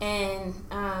someone. And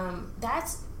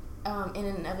that's in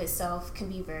and of itself can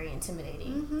be very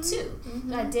intimidating too.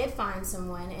 But I did find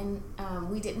someone, and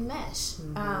we didn't mesh.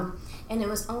 And it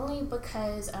was only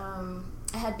because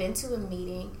I had been to a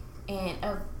meeting, and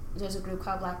there's a group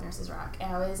called Black Nurses Rock,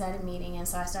 and I was at a meeting, and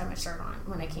so I started my shirt on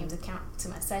when I came to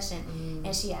my session,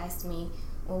 and she asked me,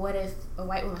 well, what if a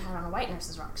white woman had on a White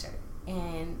Nurses Rock shirt?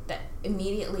 And that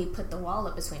immediately put the wall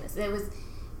up between us. It was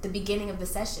the beginning of the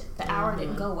session. The hour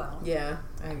didn't go well. Yeah,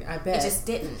 I bet. It just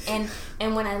didn't.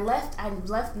 And when I left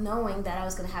knowing that I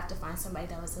was going to have to find somebody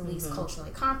that was at least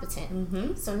culturally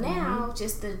competent. So now,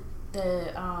 just the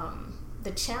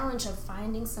challenge of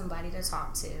finding somebody to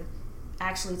talk to,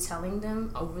 actually telling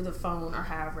them over the phone or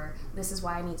however, this is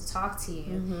why I need to talk to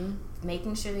you,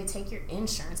 making sure they take your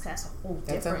insurance, because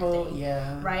that's a whole different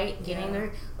thing, right? Getting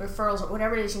their referrals or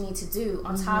whatever it is you need to do,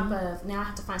 on top of now I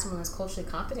have to find someone that's culturally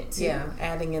competent too. Yeah,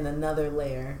 adding in another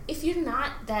layer. If you're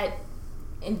not that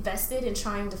invested in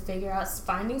trying to figure out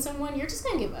finding someone, you're just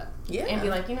gonna give up and be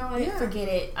like, you know what, forget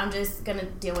it, I'm just gonna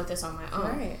deal with this on my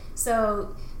own. Right.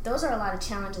 So those are a lot of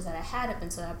challenges that I had up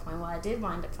until that point. Well, I did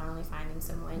wind up finally finding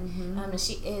someone, and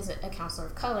she is a counselor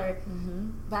of color,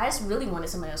 but I just really wanted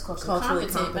somebody else culturally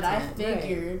competent. But I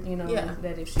figured,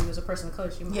 that if she was a person of color,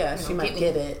 she might, she might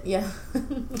get it. Yeah,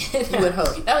 you would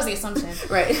hope. That was the assumption,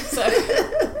 right? So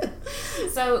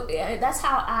that's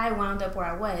how I wound up where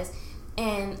I was,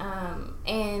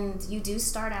 and you do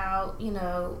start out,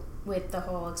 with the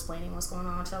whole explaining what's going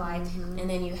on with your life, and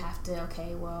then you have to,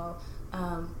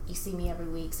 you see me every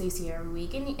week, so you see her every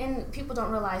week, and people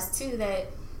don't realize too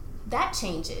that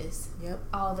changes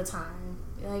all the time.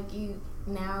 Like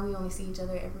now we only see each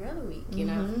other every other week,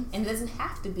 and it doesn't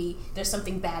have to be there's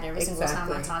something bad every single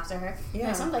time I talk to her.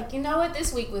 Yeah. So I'm like, you know what,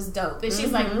 this week was dope, and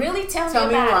she's like, really, tell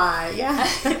me why. it. Yeah.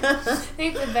 I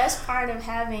think the best part of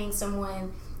having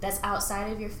someone that's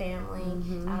outside of your family,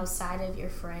 outside of your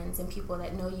friends, and people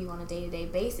that know you on a day-to-day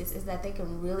basis is that they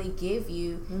can really give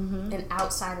you an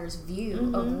outsider's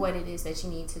view of what it is that you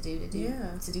need to do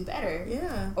to do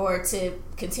better, or to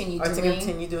continue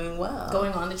doing well,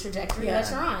 going on the trajectory that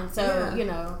you're on. So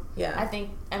I think,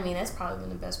 that's probably been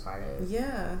the best part of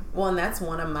it. Well, and that's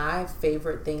one of my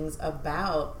favorite things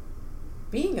about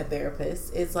being a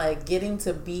therapist, is like getting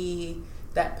to be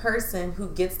that person who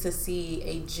gets to see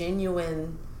a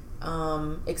genuine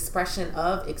expression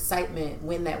of excitement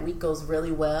when that week goes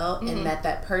really well, and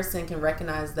that person can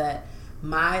recognize that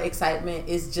my excitement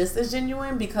is just as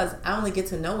genuine, because I only get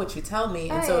to know what you tell me.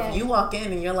 And if you walk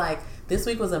in and you're like, this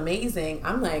week was amazing,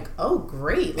 I'm like, oh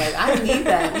great, like I need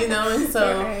that, and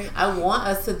so I want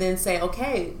us to then say,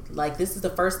 okay, like this is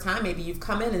the first time maybe you've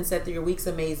come in and said that your week's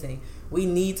amazing. We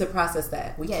need to process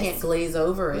that. We can't glaze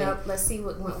over it. Nope, let's see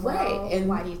what went well. And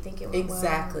why do you think it went well?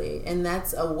 Exactly. And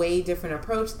that's a way different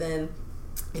approach than,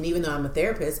 and even though I'm a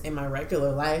therapist, in my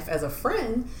regular life as a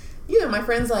friend, my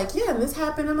friend's like, yeah, and this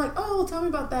happened. I'm like, oh, well, tell me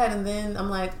about that. And then I'm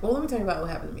like, well, let me tell you about what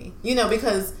happened to me.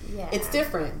 Because it's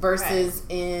different versus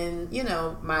in,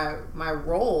 my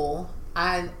role,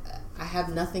 I have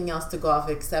nothing else to go off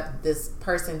except this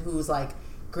person who's like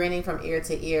grinning from ear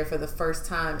to ear for the first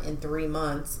time in 3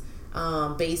 months,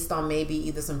 based on maybe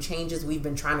either some changes we've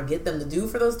been trying to get them to do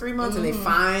for those 3 months and they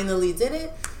finally did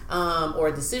it, or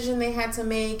a decision they had to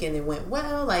make and it went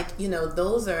well. Like,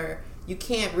 those are, you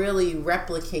can't really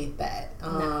replicate that.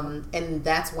 And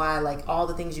that's why, like, all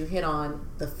the things you hit on,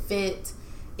 the fit,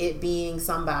 it being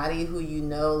somebody who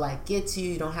like gets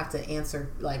you don't have to answer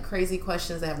like crazy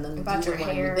questions that have nothing about to do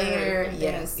your with hair there.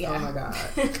 Yes. Oh my god.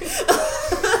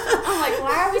 like,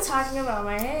 why are we talking about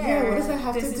my hair? Yeah, what does that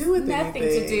have to do with nothing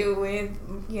anything? to do with,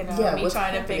 me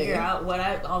trying to figure out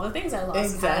all the things I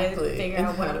lost. Exactly. And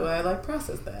how do I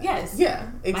process that? Yes. Yeah,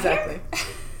 exactly.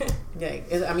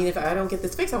 Yeah, I mean, if I don't get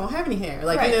this fixed, I won't have any hair.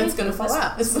 Like, it's going to fall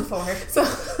out. Let's move forward. So,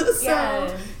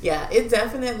 yeah, it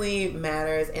definitely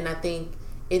matters. And I think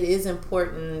it is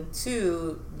important,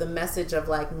 too, the message of,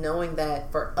 like, knowing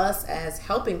that for us as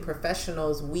helping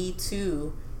professionals, we,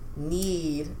 too,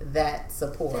 need that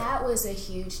support. That was a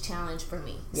huge challenge for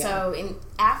me. Yeah. So,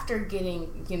 after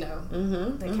getting,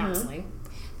 the counseling,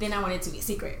 then I want it to be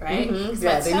secret, right? Mm-hmm.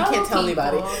 Yeah, then you can't tell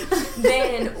anybody.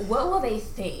 Then what will they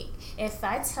think? If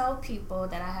I tell people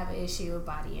that I have an issue with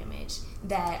body image,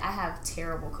 that I have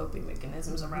terrible coping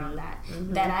mechanisms around that,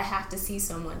 that I have to see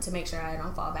someone to make sure I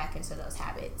don't fall back into those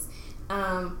habits,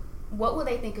 what will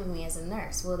they think of me as a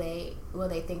nurse? Will they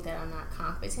think that I'm not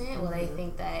competent? Will they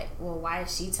think that, well, why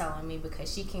is she telling me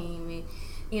because she came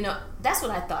in? That's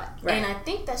what I thought. Right. And I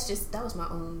think that was my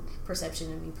own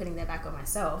perception of me putting that back on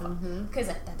myself, because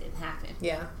that didn't happen.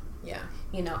 Yeah. Yeah.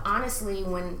 Honestly,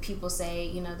 when people say,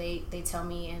 they tell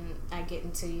me and I get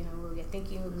into, well, I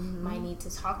think you might need to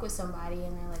talk with somebody,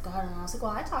 and they're like, I don't know. I was like,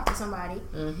 well, I talked to somebody.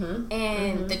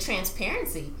 And the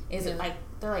transparency is like,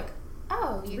 they're like,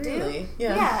 oh, you really? Do?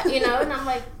 Yeah. Yeah, and I'm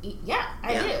like, yeah,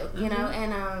 I do,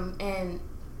 and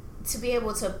to be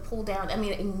able to pull down, I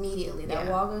mean, immediately that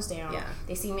wall goes down. Yeah.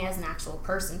 They see me as an actual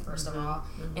person, first of all,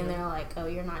 and they're like, oh,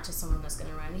 you're not just someone that's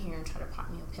going to run in here and try to pop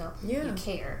me a pill. Yeah. You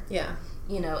care. Yeah.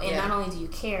 And not only do you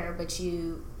care, but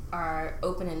you are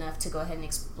open enough to go ahead and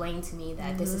explain to me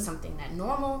that this is something that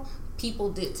normal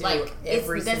people do. Like, it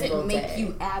doesn't make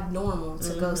you abnormal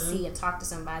to go see and talk to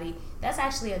somebody. That's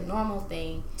actually a normal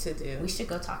thing to do. We should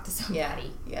go talk to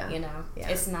somebody. Yeah.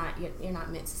 It's not, you're not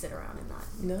meant to sit around and not.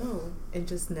 No. And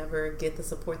just never get the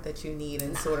support that you need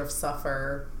and sort of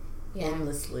suffer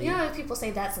endlessly. If people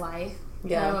say that's life.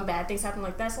 Yeah. When bad things happen,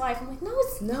 like, that's life. I'm like, no,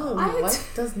 it's not.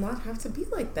 Life does not have to be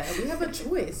like that. We have a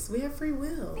choice. We have free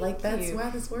will. That's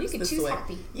why this works this way. You can choose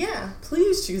happy. Yeah,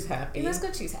 please choose happy. Let's go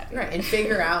choose happy. Right, and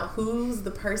figure out who's the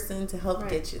person to help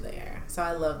get you there. So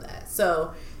I love that.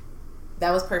 So that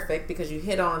was perfect because you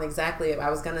hit on exactly. I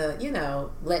was going to,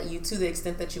 let you, to the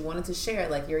extent that you wanted to share,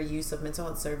 like, your use of mental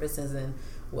health services and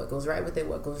what goes right with it,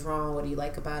 what goes wrong, what do you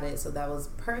like about it. So that was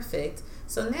perfect.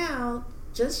 So now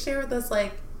just share with us,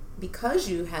 like, because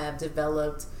you have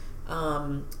developed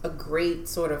a great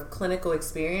sort of clinical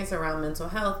experience around mental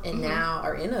health and now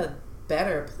are in a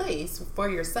better place for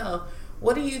yourself,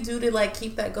 what do you do to, like,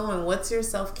 keep that going? What's your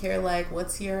self-care like?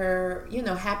 What's your,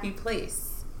 happy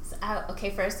place?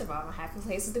 Okay, first of all, my happy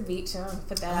place is the beach. I'll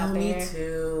put that out there. Me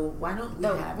too. Why don't we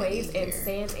have waves and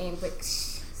sands and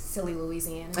silly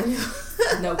Louisiana.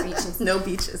 No beaches. No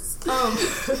beaches.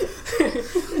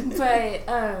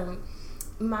 But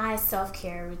my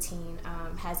self-care routine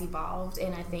has evolved,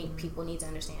 and I think people need to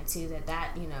understand too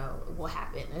that will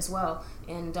happen as well,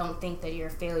 and don't think that you're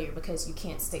a failure because you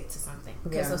can't stick to something,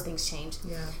 because those things change.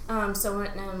 So when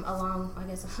I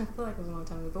guess I feel like it was a long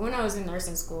time ago, but when I was in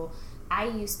nursing school, I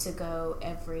used to go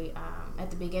every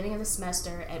at the beginning of the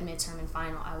semester, at midterm and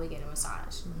final, I would get a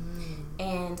massage,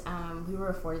 and we were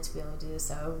afforded to be able to do this,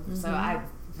 so I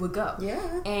would go.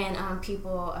 And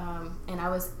people and I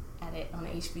was at it on the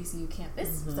HBCU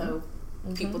campus, so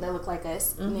people that look like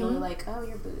us, and they were like, oh,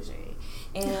 you're bougie,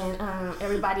 and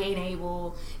everybody ain't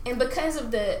able, and because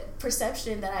of the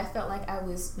perception that I felt like I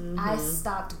was, I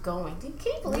stopped going. Can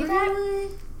you believe that?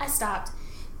 I stopped.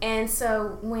 And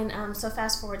so when so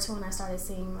fast forward to when I started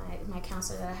seeing my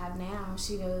counselor that I have now,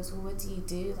 she goes, well, what do you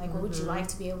do? Like, what would you like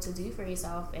to be able to do for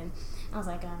yourself? And I was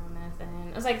like, oh,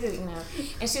 nothing. I was like,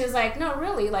 and she was like, no,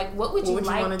 really, like, what would you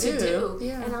like to do?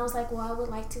 Yeah. And I was like, well, I would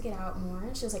like to get out more.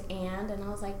 And she was like, and I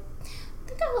was like, I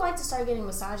think I would like to start getting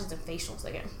massages and facials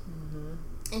again.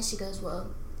 And she goes,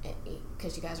 well,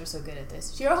 because you guys are so good at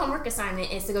this, your homework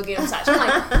assignment is to go get a massage. I'm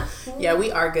like, yeah,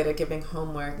 we are good at giving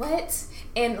homework. What?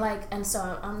 And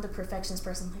so I'm the perfectionist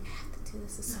person. I'm like, I have to do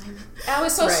this assignment. I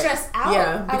was so stressed out.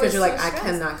 Yeah, because you're like, I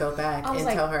cannot go back and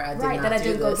tell her I did not that I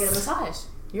didn't do this. Go get a massage.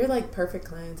 You're like perfect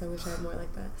clients. I wish I had more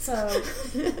like that. So,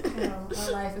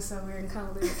 our life is so weird and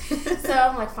convoluted. So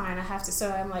I'm like, fine, I have to.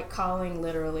 So I'm like calling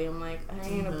literally. I'm like, I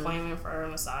need an appointment for a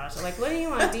massage. I'm like, what do you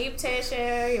want? Deep tissue?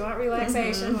 You want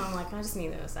relaxation? I'm like, I just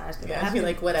need a massage. Yeah, I'd be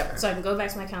like, whatever. So I can go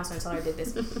back to my counselor and tell her I did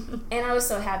this. And I was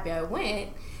so happy I went.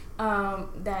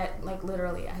 That like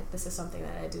literally this is something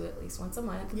that I do at least once a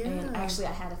month, and actually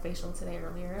I had a facial today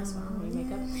earlier as well,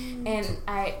 makeup, and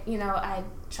I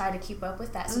try to keep up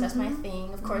with that, so that's my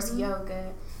thing. Of course,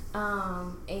 yoga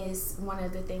is one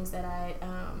of the things that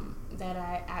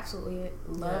I absolutely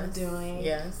love doing.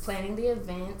 Planning the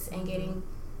events and getting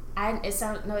it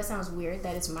sounds weird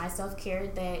that it's my self-care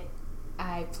that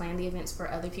I plan the events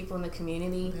for other people in the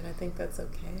community. But I think that's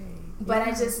okay. But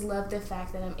I just love the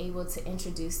fact that I'm able to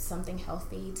introduce something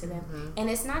healthy to them. Mm-hmm. And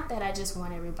it's not that I just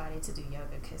want everybody to do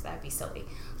yoga, because that'd be silly.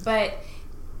 But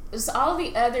it's all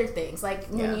the other things. Like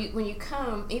when you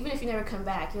come, even if you never come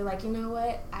back, you're like, you know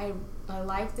what? I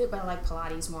liked it, but I like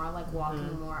Pilates more. I like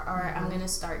walking more. Or I'm going to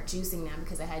start juicing now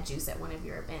because I had juice at one of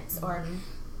your events. Or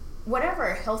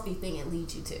whatever healthy thing it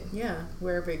leads you to. Yeah,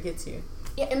 wherever it gets you.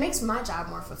 Yeah, it makes my job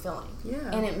more fulfilling.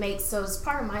 Yeah. And it's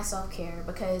part of my self-care,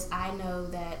 because I know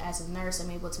that as a nurse,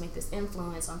 I'm able to make this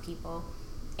influence on people,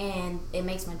 and it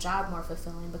makes my job more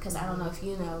fulfilling, because I don't know if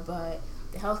you know, but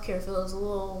the healthcare feels a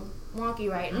little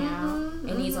wonky right now.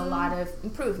 It needs a lot of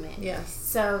improvement. Yes.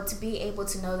 So to be able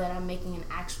to know that I'm making an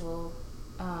actual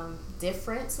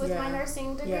difference with my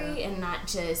nursing degree, and not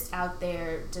just out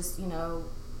there just,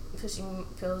 pushing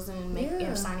pills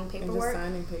and signing paperwork,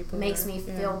 makes me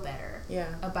feel better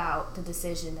about the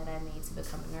decision that I made to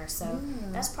become a nurse. So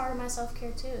that's part of my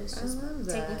self-care too. It's just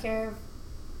taking care of,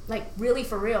 like, really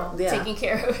for real, taking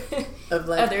care of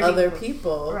like other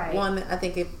people. Right. One, I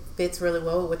think it fits really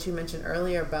well with what you mentioned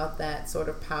earlier about that sort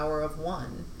of power of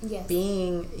one. Yes.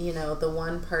 Being, the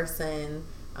one person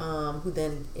who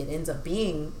then it ends up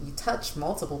being, you touch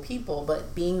multiple people,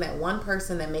 but being that one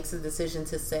person that makes a decision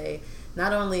to say,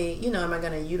 not only, am I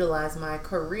going to utilize my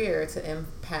career to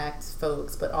impact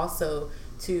folks, but also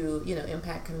to,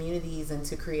 impact communities and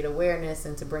to create awareness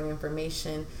and to bring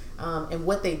information, and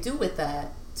what they do with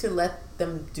that, to let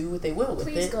them do what they will with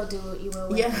it. Please go do what you will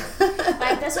with it.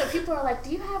 Like, that's what people are like,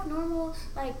 do you have normal,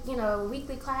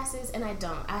 weekly classes? And I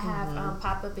don't. I have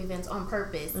pop-up events on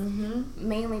purpose,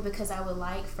 mainly because I would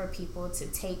like for people to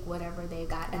take whatever they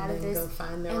got out of this and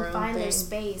find their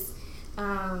space.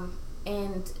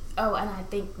 And I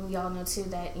think we all know too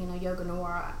that Yoga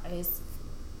Noir is,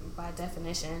 by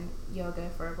definition, yoga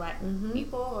for Black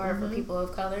people or for people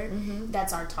of color.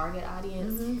 That's our target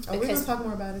audience. We're gonna talk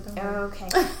more about it. Okay,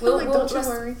 don't you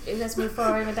worry. Let's move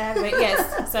forward with that. But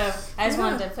yes, so I just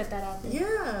wanted to put that out there.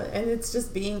 Yeah, and it's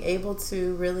just being able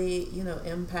to really,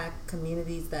 impact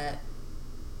communities that,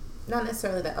 not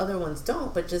necessarily that other ones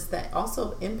don't, but just that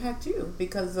also impact you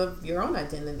because of your own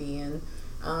identity. And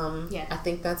I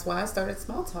think that's why I started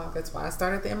Small Talk. That's why I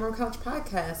started the Emerald Couch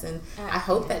podcast. And I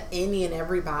hope that any and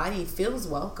everybody feels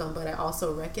welcome, but I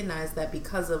also recognize that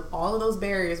because of all of those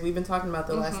barriers we've been talking about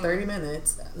the last 30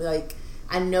 minutes, like,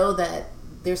 I know that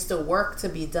there's still work to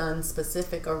be done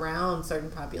specific around certain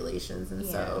populations. And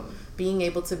so being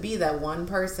able to be that one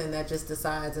person that just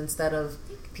decides, instead of,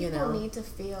 people need to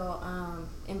feel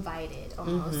invited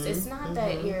almost. It's not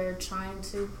that you're trying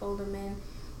to pull them in,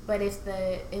 but if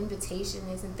the invitation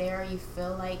isn't there, you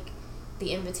feel like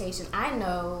the invitation. I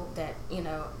know that,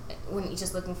 when you're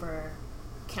just looking for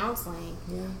counseling,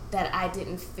 that I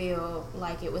didn't feel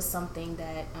like it was something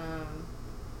that,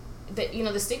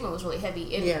 the stigma was really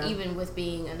heavy. Even with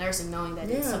being a nurse and knowing that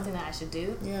it's something that I should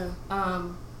do.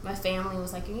 My family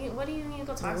was like, what do you need to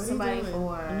go talk to somebody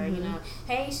for?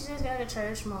 Hey, you should just go to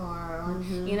church more. Or,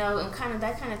 and kind of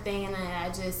that kind of thing. And I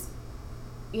just,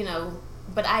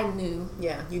 but I knew.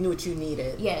 Yeah, you knew what you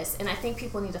needed. Yes, and I think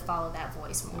people need to follow that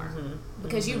voice more.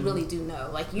 Because you really do know.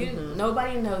 Like,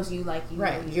 nobody knows you like you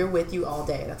know you. You're with you all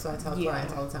day. That's what I tell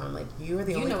clients all the time. Like, you are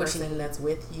the only person that's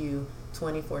with you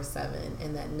 24/7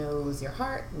 and that knows your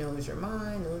heart, knows your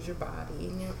mind, knows your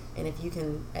body. And if you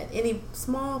can, at any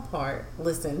small part,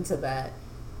 listen to that,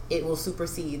 it will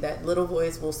supersede. That little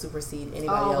voice will supersede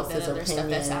anybody else's that other opinion. Stuff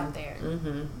that's out there.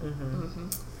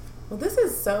 Well, this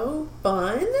is so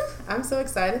fun. I'm so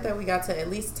excited that we got to at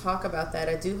least talk about that.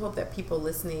 I do hope that people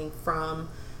listening from,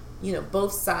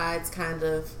 both sides, kind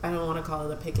of, I don't want to call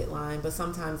it a picket line, but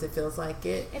sometimes it feels like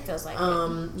it. It feels like it.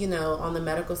 On the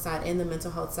medical side and the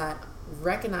mental health side,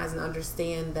 recognize and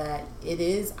understand that it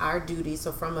is our duty,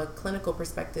 so from a clinical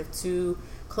perspective, to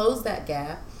close that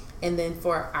gap. And then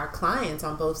for our clients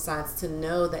on both sides to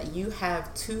know that you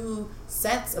have two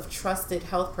sets of trusted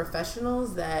health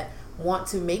professionals that want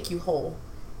to make you whole.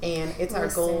 And it's our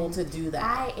goal to do that.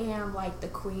 I am like the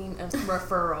queen of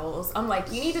referrals. I'm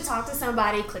like, you need to talk to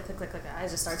somebody. Click, click, click, click. I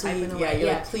just start typing away.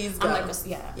 Like, please go. I'm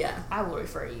like, I will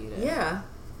refer you to.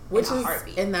 Which is,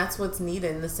 and that's what's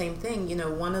needed. And the same thing,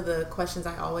 one of the questions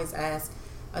I always ask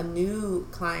a new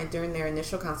client during their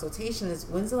initial consultation is,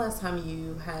 when's the last time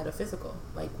you had a physical?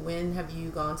 Like, when have you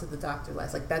gone to the doctor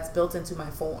last? Like, that's built into my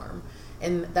form.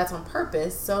 And that's on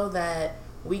purpose so that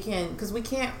we can, because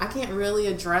I can't really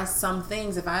address some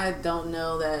things if I don't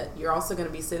know that you're also going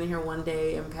to be sitting here one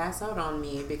day and pass out on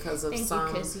me because of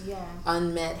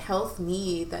unmet health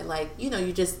need that,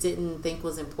 you just didn't think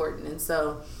was important. And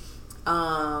so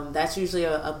That's usually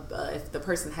if the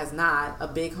person has not, a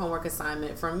big homework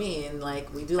assignment from me, and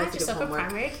like we do like to give homework. A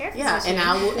primary care yeah, physician.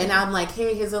 and I'm like,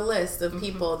 hey, here's a list of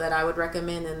people that I would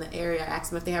recommend in the area. Ask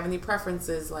them if they have any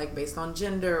preferences, like based on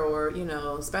gender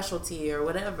or specialty or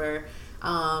whatever.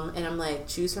 And I'm like,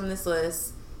 choose from this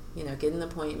list. Get an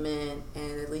appointment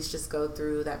and at least just go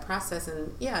through that process.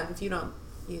 And yeah, if you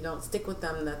don't stick with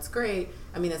them, that's great.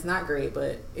 I mean, it's not great,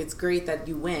 but it's great that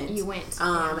you went.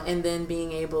 And then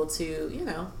being able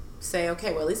to, say,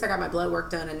 okay, well, at least I got my blood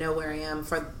work done and know where I am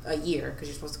for a year, because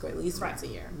you're supposed to go at least once a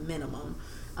year, minimum.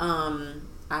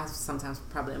 I sometimes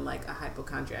probably am like a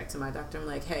hypochondriac to my doctor. I'm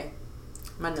like, hey,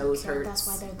 my nose hurts. That's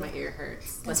why they're there. My ear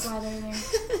hurts. That's why they're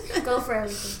there. Go for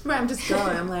everything. Right, I'm just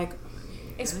going. I'm like...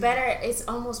 It's better. It's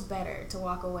almost better to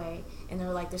walk away and they're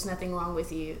like, "There's nothing wrong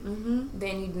with you,"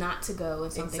 than you not to go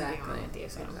and something being wrong with you.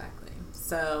 So. Exactly.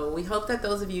 So we hope that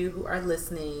those of you who are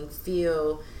listening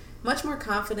feel much more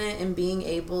confident in being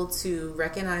able to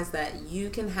recognize that you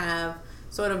can have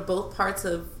sort of both parts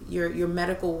of your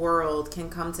medical world can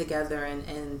come together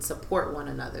and support one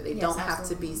another. They don't have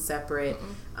to be separate.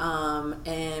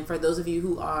 And for those of you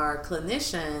who are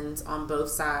clinicians on both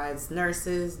sides,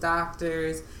 nurses,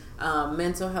 doctors,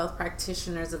 mental health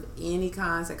practitioners of any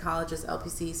kind, psychologists,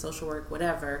 LPC, social work,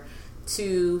 whatever,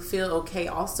 to feel okay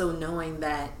also knowing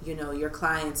that, your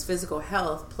client's physical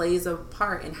health plays a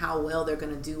part in how well they're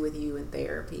going to do with you in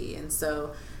therapy. And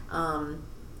so,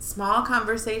 small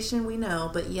conversation, we know,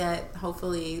 but yet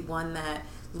hopefully one that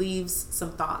leaves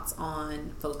some thoughts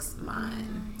on folks'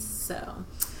 minds.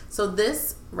 So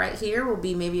this right here will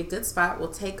be maybe a good spot. We'll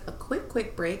take a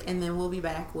quick break, and then we'll be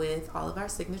back with all of our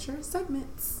signature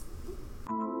segments.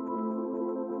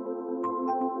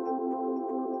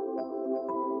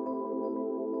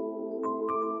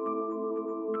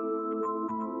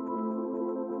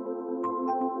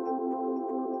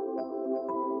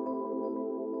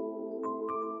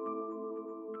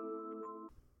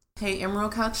 Hey,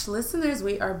 Emerald Couch listeners,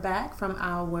 we are back from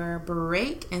our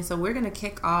break, and so we're going to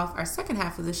kick off our second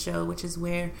half of the show, which is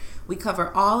where we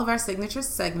cover all of our signature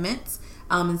segments.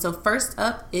 And so first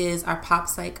up is our Pop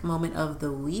Psych Moment of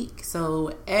the Week.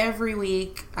 So every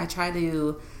week I try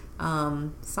to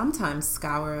sometimes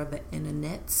scour the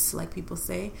internets, like people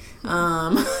say,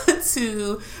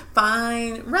 to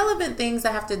find relevant things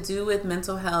that have to do with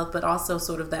mental health, but also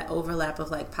sort of that overlap of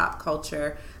like pop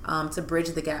culture, to bridge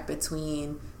the gap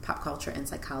between pop culture and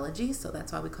psychology. So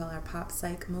that's why we call our Pop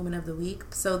Psych Moment of the Week.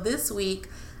 So this week,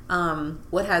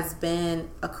 what has been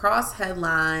across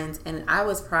headlines, and I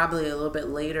was probably a little bit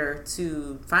later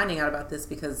to finding out about this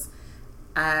because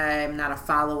I'm not a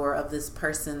follower of this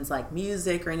person's like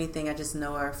music or anything. I just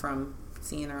know her from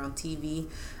seeing her on TV,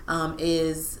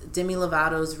 is Demi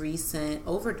Lovato's recent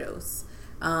overdose.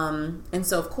 And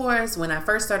so of course, when I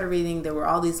first started reading, there were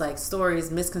all these like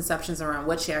stories, misconceptions around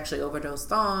what she actually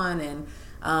overdosed on. And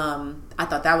I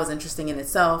thought that was interesting in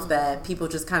itself, that people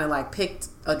just kind of like picked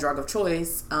a drug of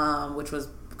choice, which was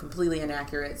completely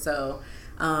inaccurate. So,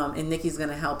 and Nikki's going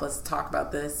to help us talk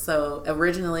about this. So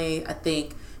originally, I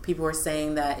think people were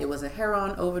saying that it was a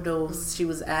heroin overdose. She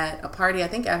was at a party, I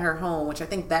think at her home, which I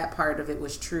think that part of it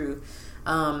was true.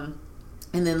 And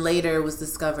then later it was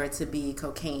discovered to be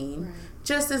cocaine. Right.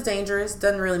 Just as dangerous.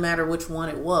 Doesn't really matter which one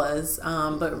it was.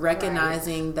 But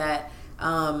recognizing that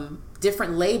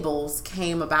different labels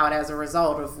came about as a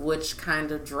result of which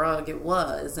kind of drug it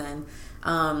was. And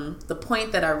the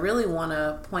point that I really want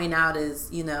to point out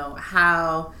is,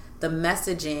 how the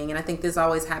messaging, and I think this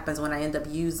always happens when I end up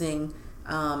using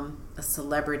a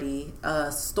celebrity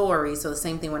story. So the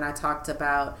same thing when I talked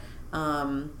about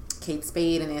Kate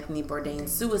Spade and Anthony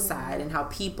Bourdain's suicide, and how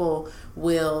people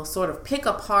will sort of pick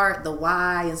apart the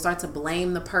why and start to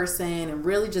blame the person and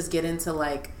really just get into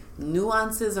like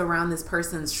nuances around this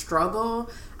person's struggle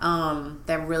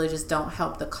that really just don't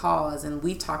help the cause. And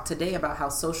we talked today about how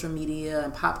social media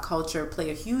and pop culture play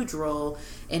a huge role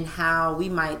in how we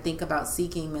might think about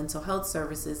seeking mental health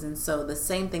services. And so the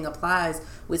same thing applies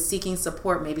with seeking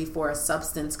support, maybe for a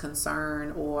substance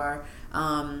concern or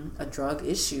a drug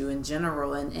issue in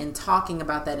general, and talking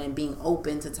about that and being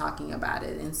open to talking about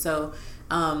it. And so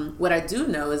what I do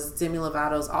know is Demi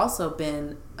Lovato's also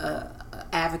been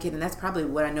advocate, and that's probably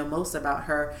what I know most about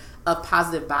her, of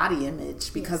positive body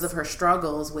image because of her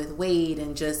struggles with weight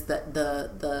and just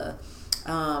the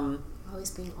always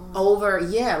being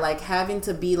on. Like having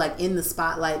to be like in the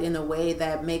spotlight in a way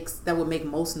that would make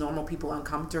most normal people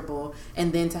uncomfortable,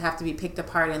 and then to have to be picked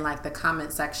apart in like the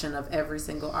comment section of every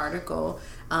single article,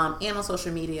 and on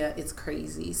social media. It's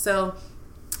crazy. So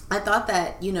I thought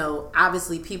that,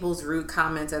 obviously people's rude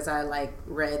comments, as I like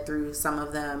read through some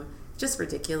of them, just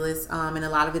ridiculous. And a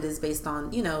lot of it is based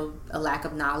on, a lack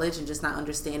of knowledge and just not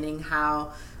understanding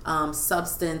how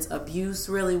substance abuse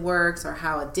really works or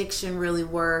how addiction really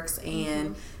works,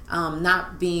 and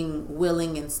not being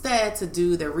willing instead to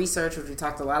do the research, which we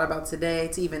talked a lot about today,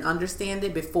 to even understand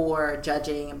it before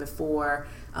judging and before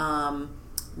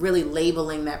really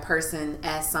labeling that person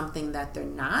as something that they're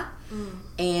not.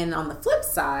 And on the flip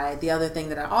side, the other thing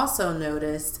that I also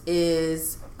noticed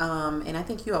is, and I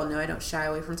think you all know I don't shy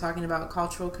away from talking about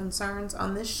cultural concerns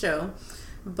on this show,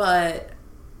 but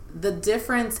the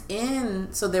difference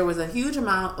so there was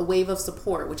a wave of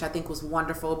support, which I think was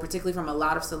wonderful, particularly from a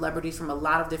lot of celebrities from a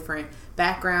lot of different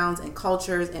backgrounds and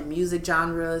cultures and music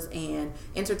genres and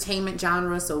entertainment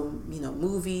genres. So,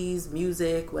 movies,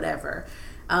 music, whatever,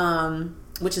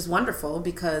 which is wonderful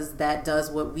because that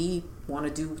does what we want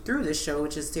to do through this show,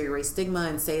 which is to erase stigma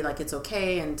and say like it's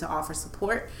okay and to offer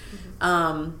support.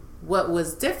 What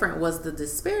was different was the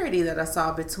disparity that I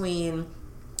saw between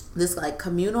this like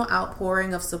communal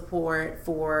outpouring of support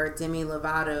for Demi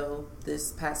Lovato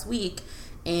this past week,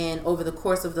 and over the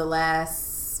course of the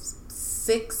last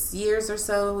 6 years or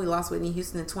so, we lost Whitney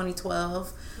Houston in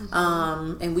 2012,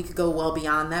 and we could go well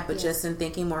beyond that, but just in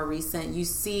thinking more recent, you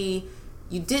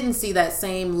didn't see that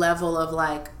same level of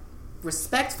like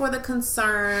respect for the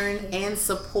concern and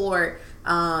support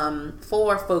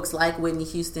for folks like Whitney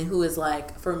Houston, who is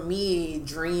like, for me,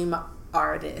 dream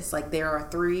artist. Like there are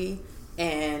 3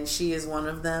 and she is one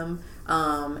of them,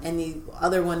 and the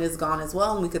other one is gone as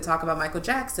well. And we could talk about Michael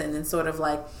Jackson and sort of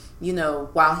like,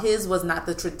 while his was not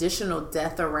the traditional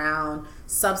death around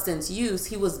substance use,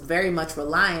 he was very much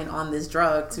reliant on this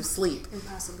drug to sleep.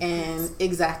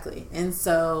 Exactly. And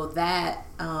so that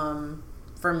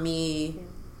for me,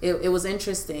 it was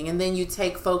interesting. And then you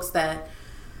take folks that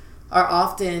are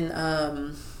often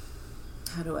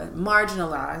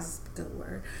marginalized, good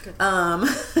word,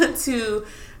 to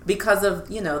because of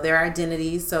their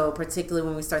identities. So particularly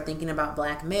when we start thinking about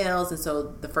Black males, and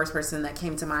so the first person that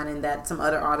came to mind and that some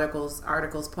other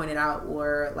articles pointed out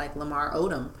were like Lamar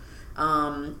Odom,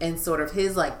 and sort of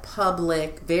his like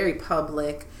very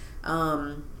public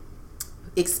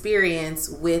experience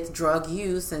with drug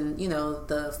use, and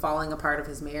the falling apart of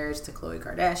his marriage to Khloe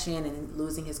Kardashian and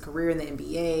losing his career in the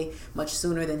NBA much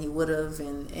sooner than he would have,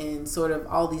 and sort of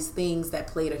all these things that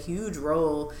played a huge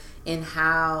role in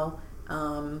how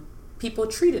people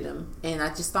treated him. And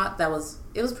I just thought it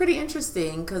was pretty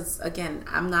interesting because, again,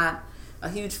 I'm not a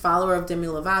huge follower of Demi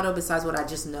Lovato besides what I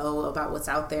just know about what's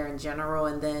out there in general,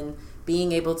 and then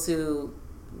being able to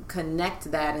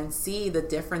connect that and see the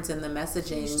difference in the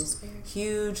messaging.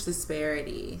 Huge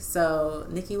disparity. So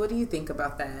Nikki, what do you think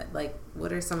about that? Like,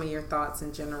 what are some of your thoughts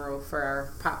in general for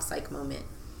our pop psych moment?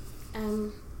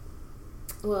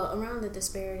 Well, around the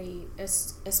disparity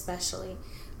especially,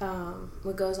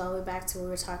 what goes all the way back to what we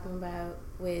were talking about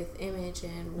with image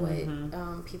and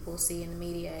what people see in the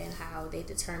media and how they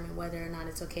determine whether or not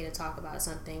it's okay to talk about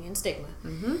something, and stigma.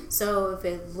 So if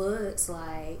it looks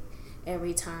like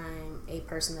every time a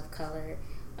person of color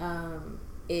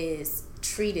is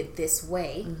treated this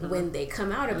way when they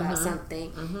come out about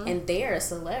something, and they're a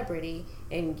celebrity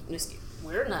and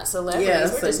we're not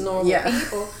celebrities, we're just normal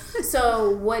people.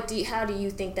 So how do you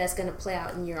think that's going to play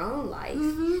out in your own life?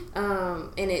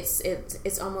 And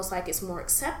it's almost like it's more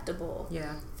acceptable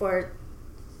for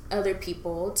other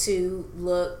people who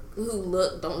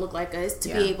don't look like us to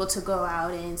be able to go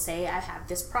out and say, I have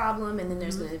this problem, and then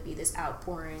there's going to be this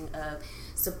outpouring of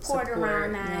support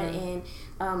around that, and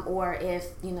or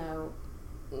if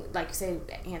like you say,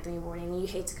 Anthony Bourdain, you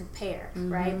hate to compare,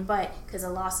 right? But because a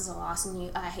loss is a loss,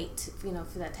 and I hate to,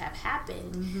 for that to have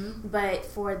happened. But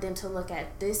for them to look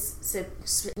at this,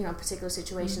 particular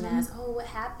situation as, oh, what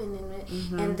happened,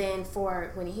 and then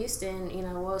for Whitney Houston,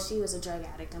 well, she was a drug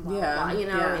addict and blah blah,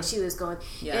 and she was going,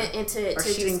 and to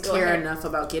she didn't care enough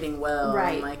about getting well,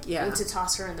 right? And and to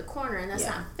toss her in the corner, and that's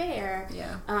not fair,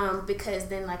 because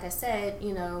then, like I said,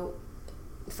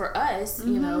 for us,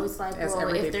 it's like, as well,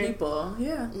 if they're people,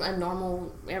 a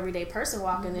normal everyday person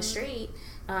walking the street,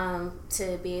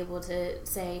 to be able to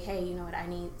say, hey, you know what, I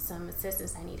need some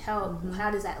assistance, I need help.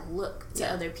 How does that look to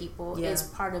other people is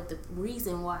part of the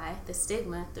reason why the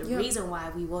stigma, the reason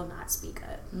why we will not speak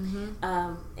up.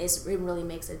 It really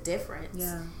makes a difference.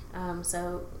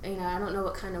 So, I don't know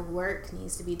what kind of work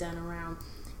needs to be done around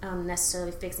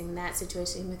necessarily fixing that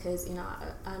situation, because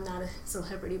I'm not a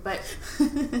celebrity, but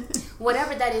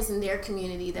whatever that is in their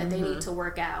community that they need to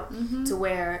work out to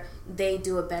where they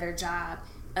do a better job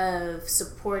of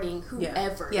supporting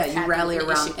whoever. Yeah, you rally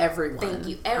around everyone. Thank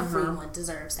you. Everyone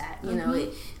deserves that. You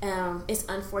know, it's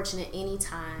unfortunate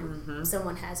anytime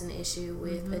someone has an issue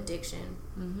with addiction.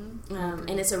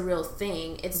 And it's a real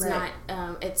thing. It's not,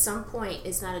 at some point,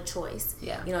 it's not a choice.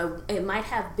 Yeah. You know, it might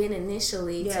have been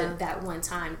initially to that one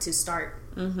time to start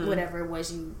whatever it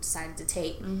was you decided to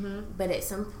take, but at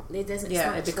some point it doesn't.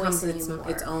 Yeah, it's it not a becomes choice anymore.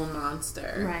 its own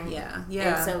monster. Right. Yeah.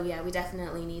 And so we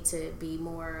definitely need to be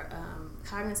more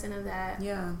cognizant of that.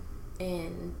 Yeah.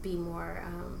 And be more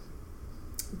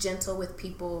gentle with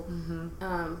people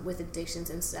with addictions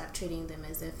and stop treating them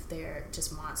as if they're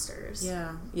just monsters.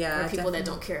 Yeah. Or people that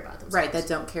don't care about themselves. Right, that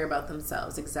don't care about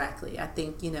themselves. Exactly. I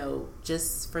think, you know,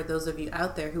 just for those of you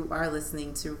out there who are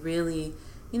listening, to really,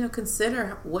 you know,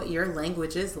 consider what your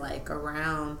language is like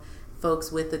around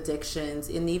folks with addictions,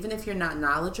 and even if you're not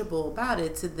knowledgeable about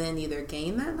it, to then either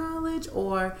gain that knowledge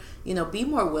or, you know, be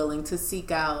more willing to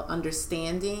seek out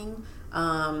understanding,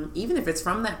 even if it's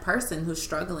from that person who's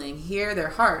struggling, hear their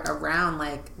heart around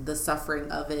like the suffering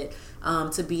of it,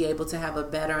 to be able to have a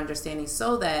better understanding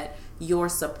so that your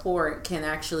support can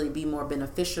actually be more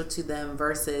beneficial to them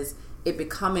versus it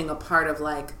becoming a part of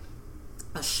like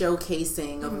a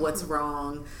showcasing of what's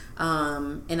wrong.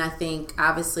 And I think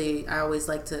obviously I always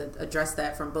like to address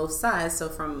that from both sides. So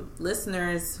from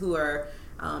listeners who are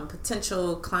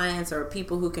potential clients or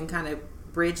people who can kind of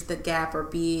bridge the gap or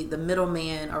be the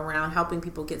middleman around helping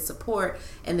people get support,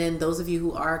 and then those of you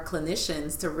who are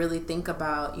clinicians to really think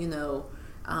about, you know,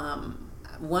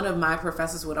 one of my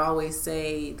professors would always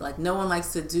say, like, no one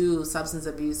likes to do substance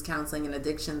abuse counseling and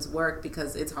addictions work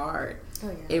because it's hard. Oh,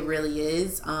 yeah. It really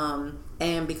is.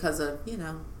 And because of, you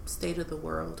know, state of the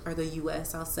world, or the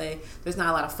U.S., I'll say, there's not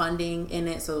a lot of funding in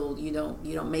it, so you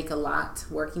don't make a lot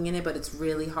working in it, but it's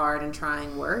really hard and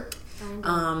trying work.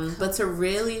 But to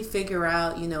really figure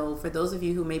out, you know, for those of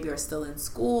you who maybe are still in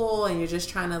school and you're just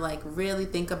trying to like really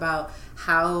think about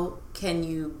how can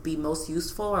you be most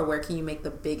useful or where can you make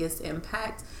the biggest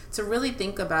impact, to really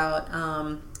think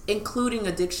about including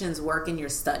addictions work in your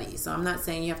studies. So I'm not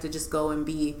saying you have to just go and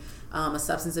be a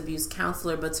substance abuse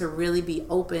counselor, but to really be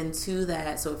open to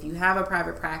that. So if you have a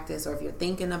private practice, or if you're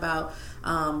thinking about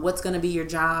what's going to be your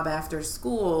job after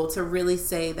school, to really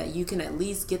say that you can at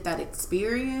least get that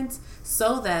experience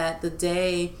so that the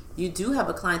day you do have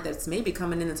a client that's maybe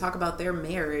coming in to talk about their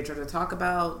marriage or to talk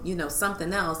about, you know,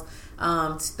 something else,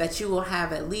 that you will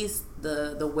have at least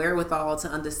the wherewithal to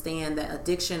understand that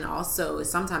addiction also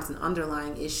is sometimes an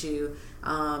underlying issue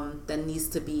that needs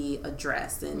to be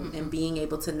addressed, and being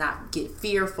able to not get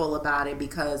fearful about it,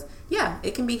 because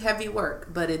it can be heavy work,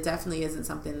 but it definitely isn't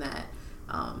something that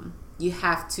you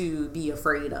have to be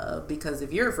afraid of, because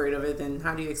if you're afraid of it, then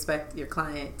how do you expect your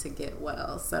client to get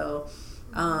well? So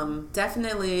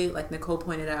definitely, like Nicole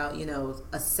pointed out, you know,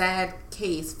 a sad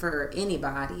case for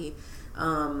anybody,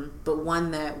 but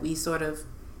one that we sort of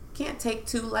can't take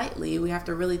too lightly. We have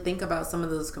to really think about some of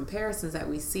those comparisons that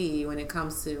we see when it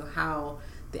comes to how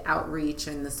the outreach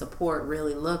and the support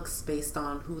really looks based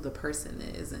on who the person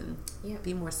is, and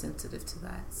be more sensitive to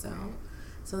that.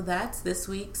 So that's this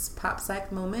week's Pop Psych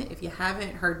moment. If you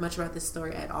haven't heard much about this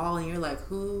story at all and you're like,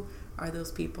 who are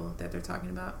those people that they're talking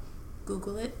about,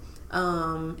 Google it.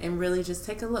 And really just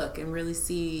take a look and really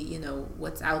see, you know,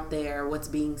 what's out there, what's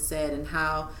being said,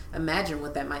 and imagine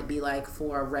what that might be like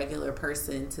for a regular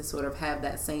person to sort of have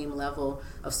that same level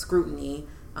of scrutiny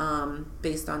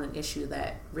based on an issue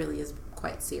that really is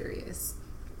quite serious.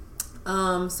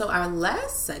 So our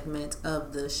last segment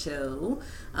of the show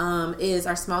is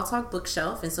our Small Talk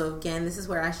bookshelf. And so again, this is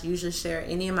where I usually share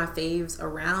any of my faves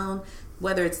around,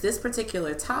 whether it's this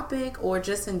particular topic or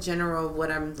just in general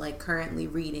what I'm like currently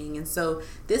reading. And so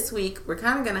this week we're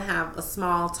kind of going to have a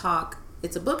small talk.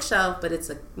 It's a bookshelf, but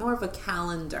it's more of a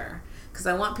calendar, because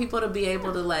I want people to be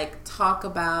able to like talk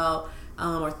about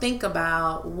or think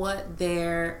about what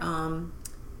their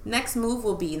next move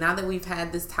will be now that we've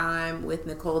had this time with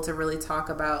Nicole to really talk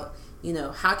about, you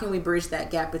know, how can we bridge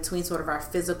that gap between sort of our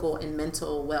physical and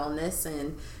mental wellness,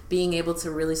 and being able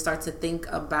to really start to think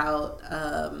about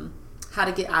how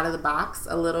to get out of the box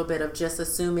a little bit of just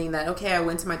assuming that, okay, I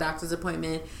went to my doctor's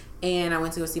appointment and I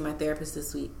went to go see my therapist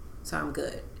this week, so I'm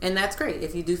good. And that's great.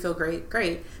 If you do feel great.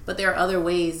 But there are other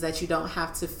ways that you don't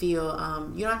have to feel,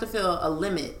 a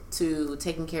limit to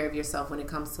taking care of yourself when it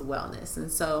comes to wellness. And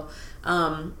so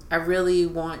I really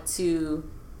want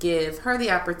to give her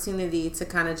the opportunity to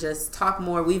kind of just talk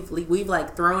more. We've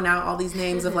like thrown out all these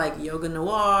names of like Yoga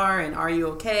Noir and Are You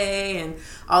Okay, and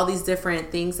all these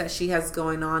different things that she has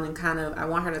going on, and kind of I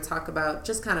want her to talk about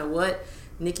just kind of what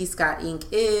Nikki Scott Inc.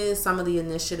 is, some of the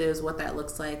initiatives, what that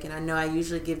looks like. And I know I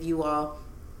usually give you all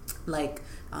like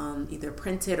either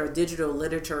printed or digital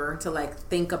literature to like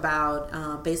think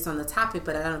about based on the topic,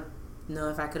 but I don't know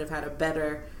if I could have had a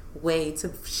better way to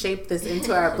shape this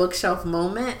into our bookshelf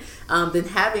moment than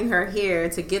having her here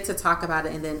to get to talk about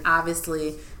it. And then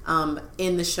obviously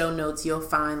in the show notes you'll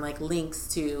find like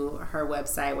links to her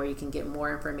website where you can get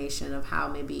more information of how,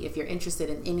 maybe if you're interested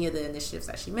in any of the initiatives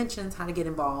that she mentions, how to get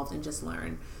involved and just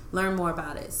learn more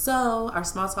about it. So our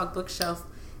Small Talk bookshelf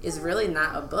is really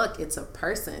not a book, it's a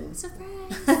person.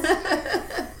 Surprise.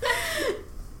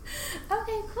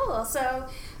 Okay, cool.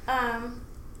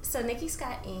 So Nikki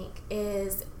Scott Inc.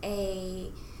 is a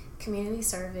community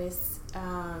service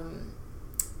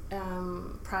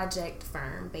project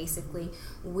firm. Basically,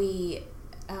 we,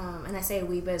 and I say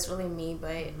we, but it's really me,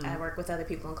 but I work with other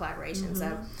people in collaboration.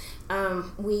 So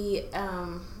we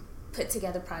put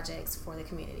together projects for the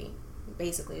community.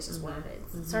 Basically, it's just what it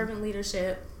is. Servant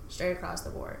leadership, straight across the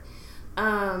board.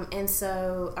 And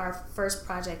so our first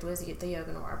project was the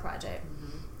Yoga Noir Project.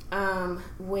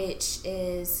 Which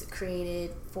is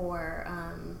created for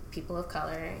people of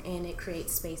color, and it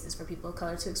creates spaces for people of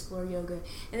color to explore yoga.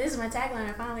 And this is my tagline,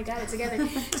 I finally got it together,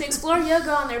 to explore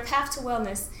yoga on their path to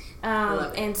wellness.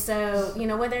 And so, you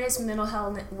know, whether it's mental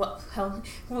health,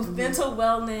 mental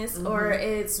wellness, or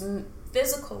it's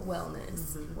physical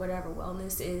wellness, whatever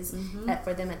wellness is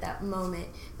for them at that moment,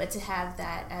 but to have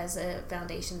that as a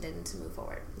foundation then to move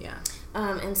forward.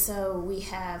 And so we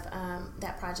have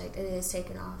that project. It is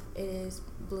taken off. It is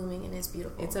blooming and it's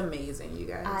beautiful. It's amazing, you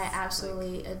guys. I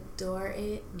absolutely adore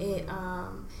it.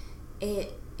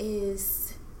 It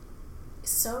is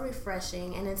so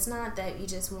refreshing, and it's not that you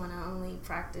just want to only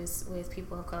practice with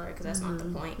people of color, because that's not the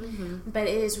point, but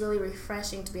it is really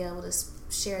refreshing to be able to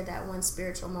share that one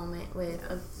spiritual moment with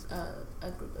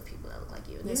a group of people that look like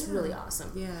you, and it's really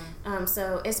awesome.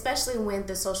 So especially when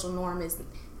the social norm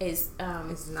is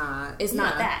not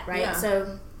that, right?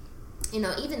 So, you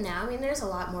know, even now, I mean, there's a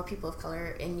lot more people of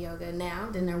color in yoga now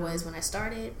than there was when I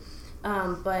started.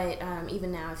 But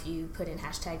even now, if you put in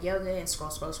hashtag yoga and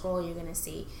scroll, you're gonna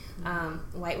see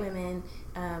white women,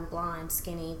 blonde,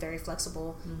 skinny, very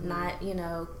flexible, not, you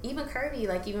know, even curvy.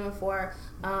 Like even for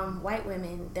white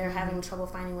women, they're having trouble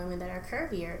finding women that are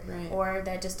curvier, or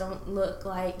that just don't look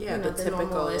like you know the typical,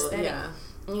 normal aesthetic.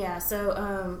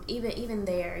 So even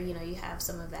there, you know, you have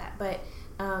some of that, but.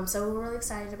 So we're really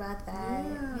excited about that.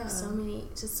 We have so many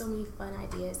fun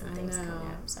ideas and things coming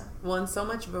up. So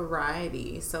much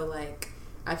variety. So like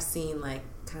I've seen like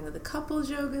kind of the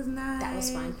couples yoga's nice. That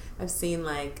was fun. I've seen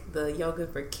like the yoga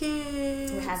for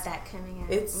kids. We had that coming up.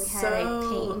 We had a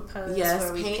paint and pose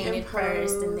where we painted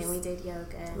first and then we did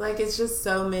yoga. Like it's just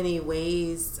so many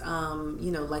ways,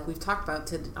 you know, like we've talked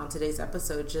about on today's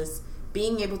episode, just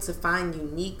being able to find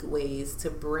unique ways to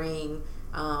bring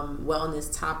wellness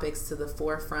topics to the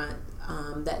forefront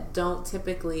that don't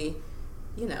typically,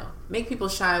 you know, make people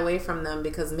shy away from them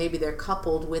because maybe they're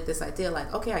coupled with this idea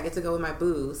like, okay, I get to go with my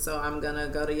boo, so I'm gonna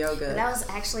go to yoga. But that was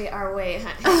actually our way of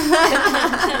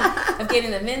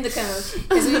getting the men to come,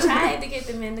 because we tried to get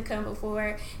the men to come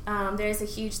before. There's a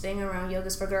huge thing around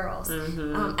yogas for girls,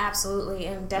 absolutely,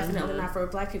 and definitely not for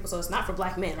black people, so it's not for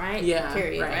black men, right?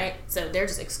 Period, right? So they're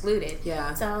just excluded.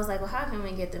 So I was like, well, how can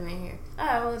we get them in here?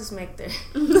 Oh, we'll just make their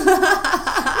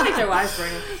wives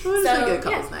bring them. We'll just make it a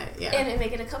couples night, and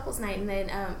make it a couples night, and then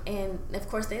and of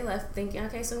course they left thinking,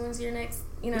 okay, so when's your next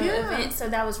event? So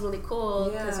that was really cool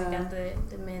because we got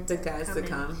the men, the guys to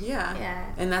come,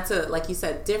 and that's a, like you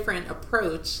said, different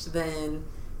approach than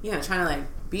trying to like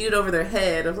beat it over their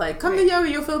head of like, come to yoga,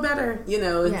 you'll feel better,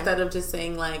 instead of just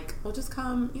saying like, well, just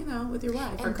come, with your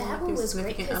wife, and or come that with your was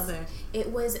significant great other. It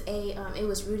was it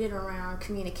was rooted around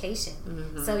communication.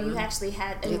 So you actually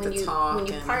had, and when you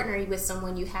partner with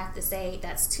someone, you have to say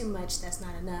that's too much, that's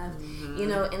not enough, and you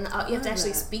have to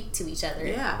actually speak to each other,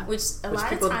 which a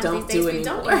lot of times these days we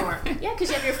don't anymore. Because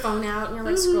you have your phone out and you're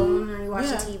like scrolling or you're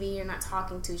watching TV, you're not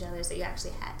talking to each other, so you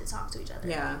actually had to talk to each other.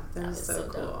 That was so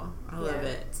cool. Dope. I love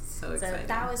it. So exciting. So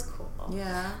that was cool.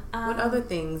 What other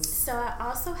things? So I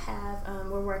also have,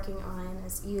 we're working on,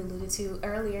 as you alluded to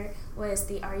earlier, was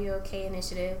the Are You Okay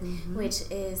initiative, which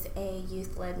is a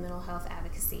youth-led mental health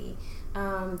advocacy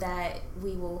that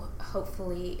we will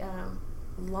hopefully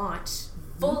launch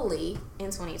fully in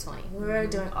 2020. We're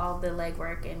doing all the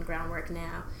legwork and groundwork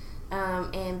now.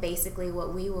 And basically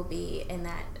what we will be in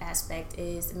that aspect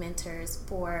is mentors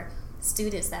for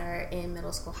students that are in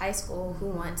middle school, high school, who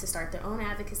want to start their own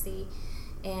advocacy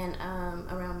and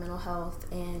around mental health,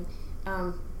 and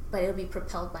but it'll be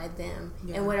propelled by them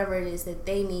and whatever it is that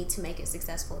they need to make it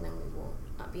successful, then we will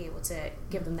not be able to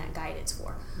give them that guidance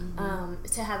for.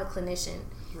 To have a clinician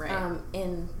right.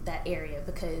 In that area,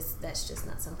 because that's just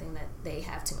not something that they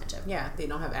have too much of. Yeah, they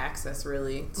don't have access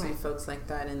really to right. folks like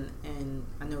that, and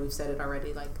I know we've said it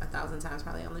already like 1,000 times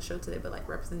probably on the show today, but like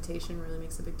representation really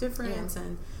makes a big difference,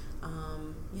 and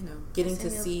you know, getting to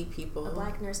see people, a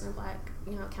black nurse and a black,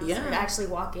 you know, counselor to actually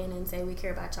walk in and say, we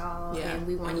care about y'all, and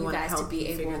we want you guys to be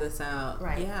able to figure this out.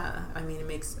 Right. Yeah, I mean, it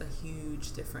makes a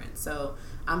huge difference. So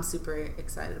I'm super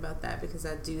excited about that, because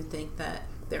I do think that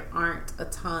there aren't a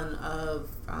ton of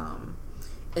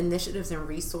initiatives and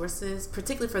resources,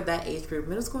 particularly for that age group.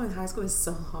 Middle school and high school is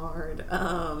so hard.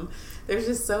 There's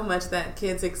just so much that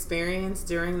kids experience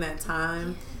during that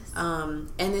time. Yes.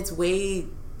 And it's way,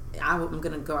 I'm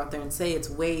going to go out there and say it's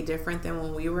way different than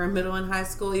when we were in middle and high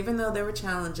school, even though there were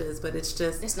challenges, but it's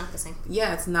just... It's not the same.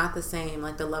 Yeah, it's not the same.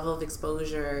 Like, the level of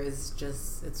exposure is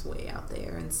just, it's way out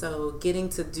there. And so getting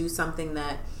to do something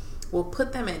that will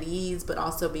put them at ease, but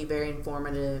also be very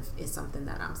informative is something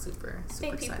that I'm super excited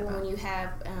about. I think people, about. when you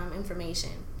have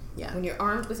information, yeah, when you're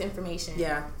armed with information,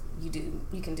 yeah, you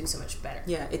can do so much better.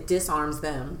 Yeah, it disarms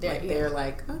them. They're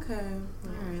like, okay, yeah.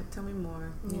 all right, tell me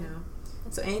more, yeah. you know.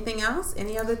 So anything else?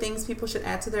 Any other things people should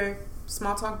add to their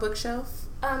Small Talk bookshelf?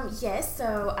 Yes,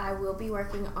 so I will be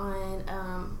working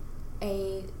on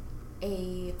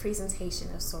a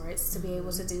presentation of sorts to be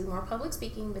able to do more public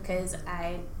speaking, because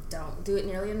I don't do it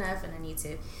nearly enough, and I need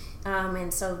to.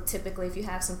 And so typically if you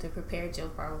have something prepared, you'll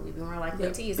probably be more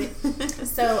likely to use it.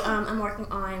 So I'm working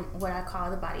on what I call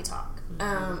the body talk.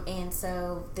 And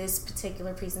so this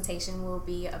particular presentation will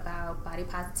be about body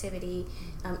positivity,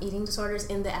 eating disorders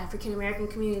in the African American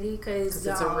community, because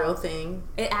it's a real thing.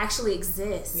 It actually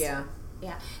exists. Yeah.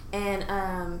 Yeah, and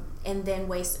then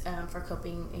ways for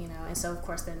coping, you know, and so of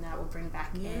course then that will bring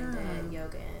back in the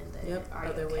yoga and the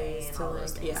other ways and to all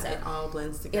those things. Yeah, so it all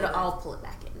blends together. It'll all pull it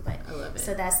back in, but I love it.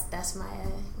 So that's my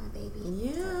baby.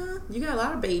 Yeah, you got a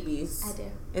lot of babies. I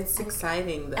do. It's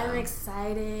exciting though. I'm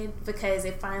excited because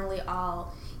it finally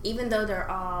all, even though they're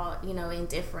all, you know, in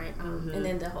different, and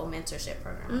then the whole mentorship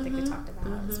program I think we talked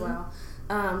about as well,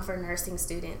 for nursing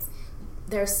students,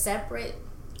 they're separate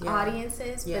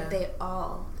audiences, but they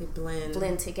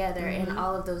blend together, and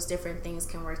all of those different things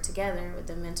can work together.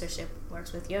 The mentorship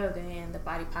works with yoga, and the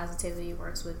body positivity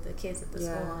works with the kids at the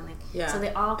school, and so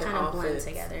they all kind of blend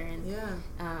together. And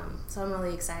so I'm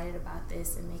really excited about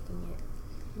this and making it.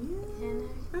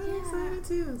 I'm excited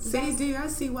too. See, I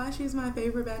see why she's my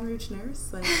favorite Baton Rouge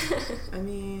nurse. Like, I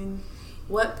mean,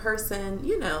 what person,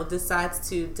 you know, decides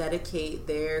to dedicate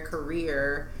their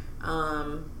career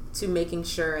to making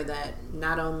sure that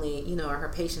not only, you know, her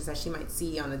patients that she might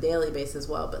see on a daily basis as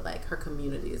well, but like her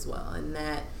community as well. And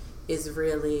that is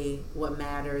really what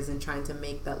matters in trying to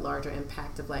make that larger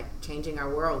impact of like changing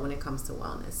our world when it comes to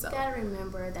wellness. So you gotta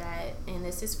remember that, and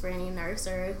this is for any nurse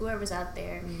or whoever's out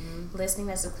there listening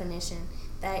as a clinician,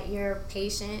 that your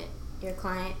patient, your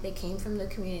client, they came from the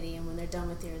community, and when they're done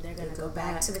with you, they're going to go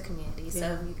back to the community.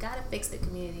 So you got to fix the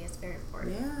community. It's very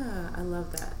important. Yeah, I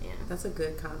love that. Yeah, that's a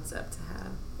good concept to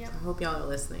have. Yep. I hope y'all are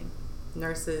listening.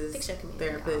 Nurses,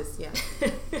 therapists,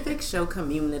 fix your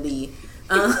community.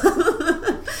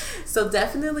 So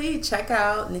definitely check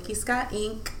out Nikki Scott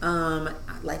Inc.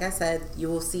 Like I said, you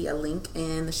will see a link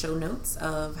in the show notes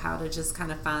of how to just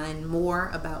kind of find more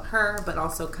about her, but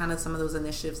also kind of some of those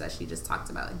initiatives that she just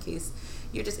talked about, in case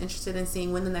you're just interested in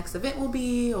seeing when the next event will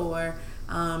be, or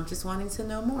just wanting to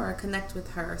know more or connect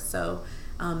with her. So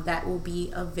that will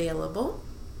be available.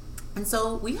 And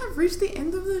so we have reached the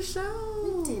end of the show.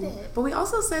 We did it. But we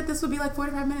also said this would be like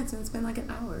 45 minutes, and it's been like an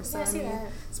hour. So I mean,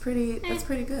 it's pretty. That's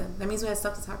pretty good. That means we had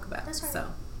stuff to talk about. That's right.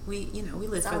 So we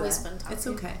live it's for always that. Fun talking. It's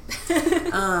okay.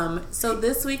 So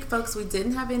this week, folks, we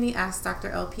didn't have any Ask Dr.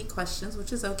 LP questions,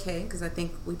 which is okay, because I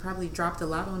think we probably dropped a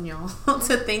lot on y'all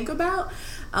to think about.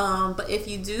 But if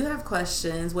you do have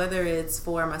questions, whether it's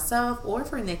for myself or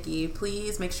for Nikki,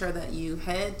 please make sure that you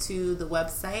head to the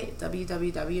website,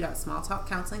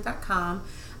 www.smalltalkcounseling.com,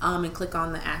 and click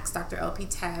on the Ask Dr. LP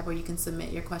tab, where you can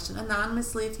submit your question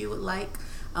anonymously if you would like.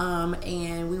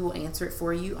 And we will answer it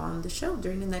for you on the show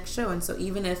during the next show. And so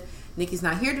even if Nikki's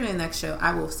not here during the next show,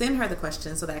 I will send her the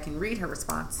question so that I can read her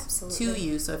response to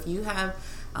you. So if you have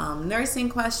nursing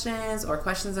questions or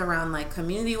questions around like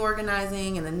community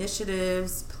organizing and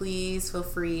initiatives, please feel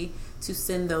free to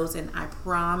send those, and I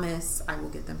promise I will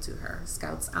get them to her.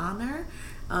 Scouts honor,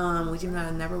 which even though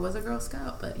I never was a Girl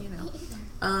Scout, but you know,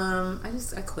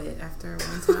 I quit after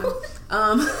one time.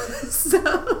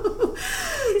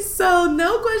 So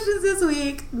no questions this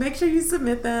week. Make sure you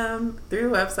submit them through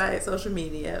the website, social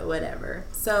media, whatever.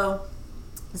 So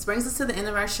this brings us to the end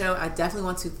of our show. I definitely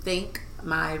want to thank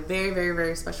my very, very,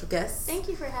 very special guest. Thank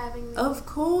you for having me. Of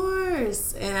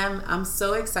course. And I'm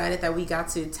so excited that we got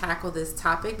to tackle this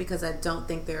topic because I don't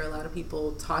think there are a lot of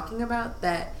people talking about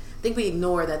that. I think we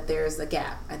ignore that there's a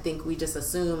gap. I think we just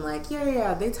assume like,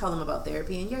 yeah, they tell them about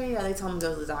therapy, and yeah, they tell them to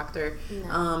go to the doctor.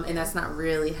 No. And that's not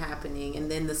really happening. And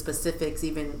then the specifics,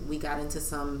 even we got into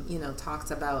some,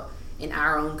 talks about in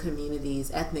our own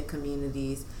communities, ethnic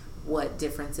communities, what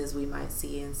differences we might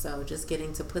see. And so just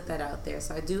getting to put that out there.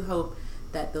 So I do hope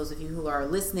that those of you who are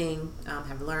listening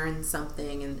have learned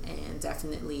something and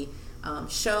definitely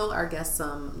show our guests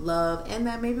some love, and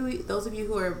that maybe those of you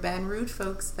who are Baton Rouge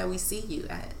folks, that we see you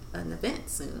at an event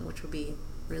soon, which would be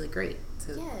really great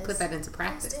to put that into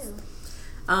practice.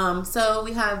 So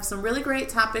we have some really great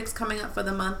topics coming up for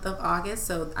the month of August.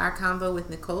 So our convo with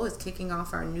Nicole is kicking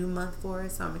off our new month for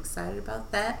us. So I'm excited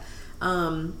about that.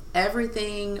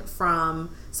 Everything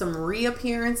from some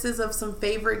reappearances of some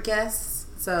favorite guests.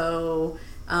 So,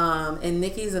 and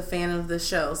Nikki's a fan of the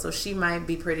show, so she might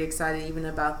be pretty excited even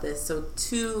about this. So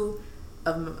 2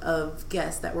 of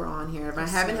guests that were on here. I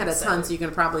haven't had a ton, so you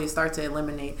can probably start to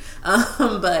eliminate.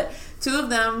 But 2 of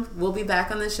them will be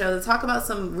back on the show to talk about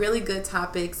some really good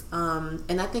topics.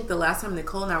 And I think the last time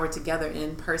Nicole and I were together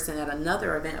in person at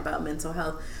another event about mental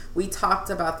health, we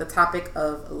talked about the topic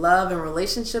of love and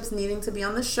relationships needing to be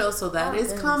on the show. So that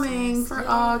is coming for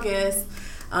August.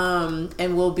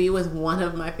 And we'll be with one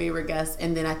of my favorite guests,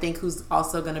 and then I think who's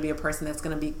also going to be a person that's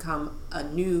going to become a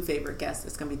new favorite guest.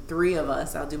 It's going to be 3 of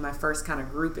us. I'll do my first kind of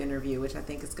group interview, which I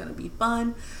think is going to be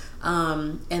fun.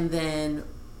 And then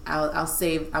I'll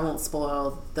save, I won't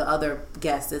spoil, the other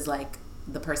guest is like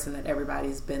the person that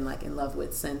everybody's been like in love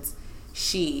with since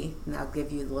she, and I'll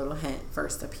give you a little hint,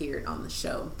 first appeared on the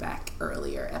show back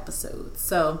earlier episodes.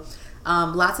 So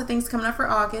lots of things coming up for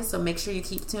August, so make sure you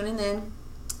keep tuning in.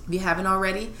 If you haven't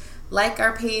already, like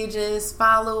our pages,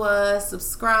 follow us,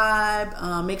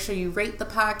 subscribe, make sure you rate the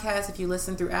podcast if you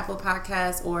listen through Apple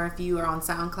Podcasts, or if you are on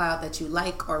SoundCloud, that you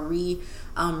like or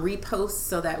repost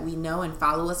so that we know, and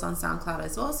follow us on SoundCloud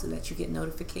as well so that you get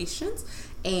notifications.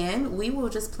 And we will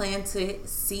just plan to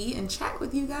see and chat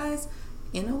with you guys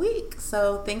in a week.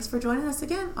 So thanks for joining us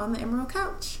again on the Emerald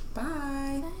Couch.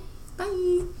 Bye. Bye.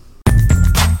 Bye.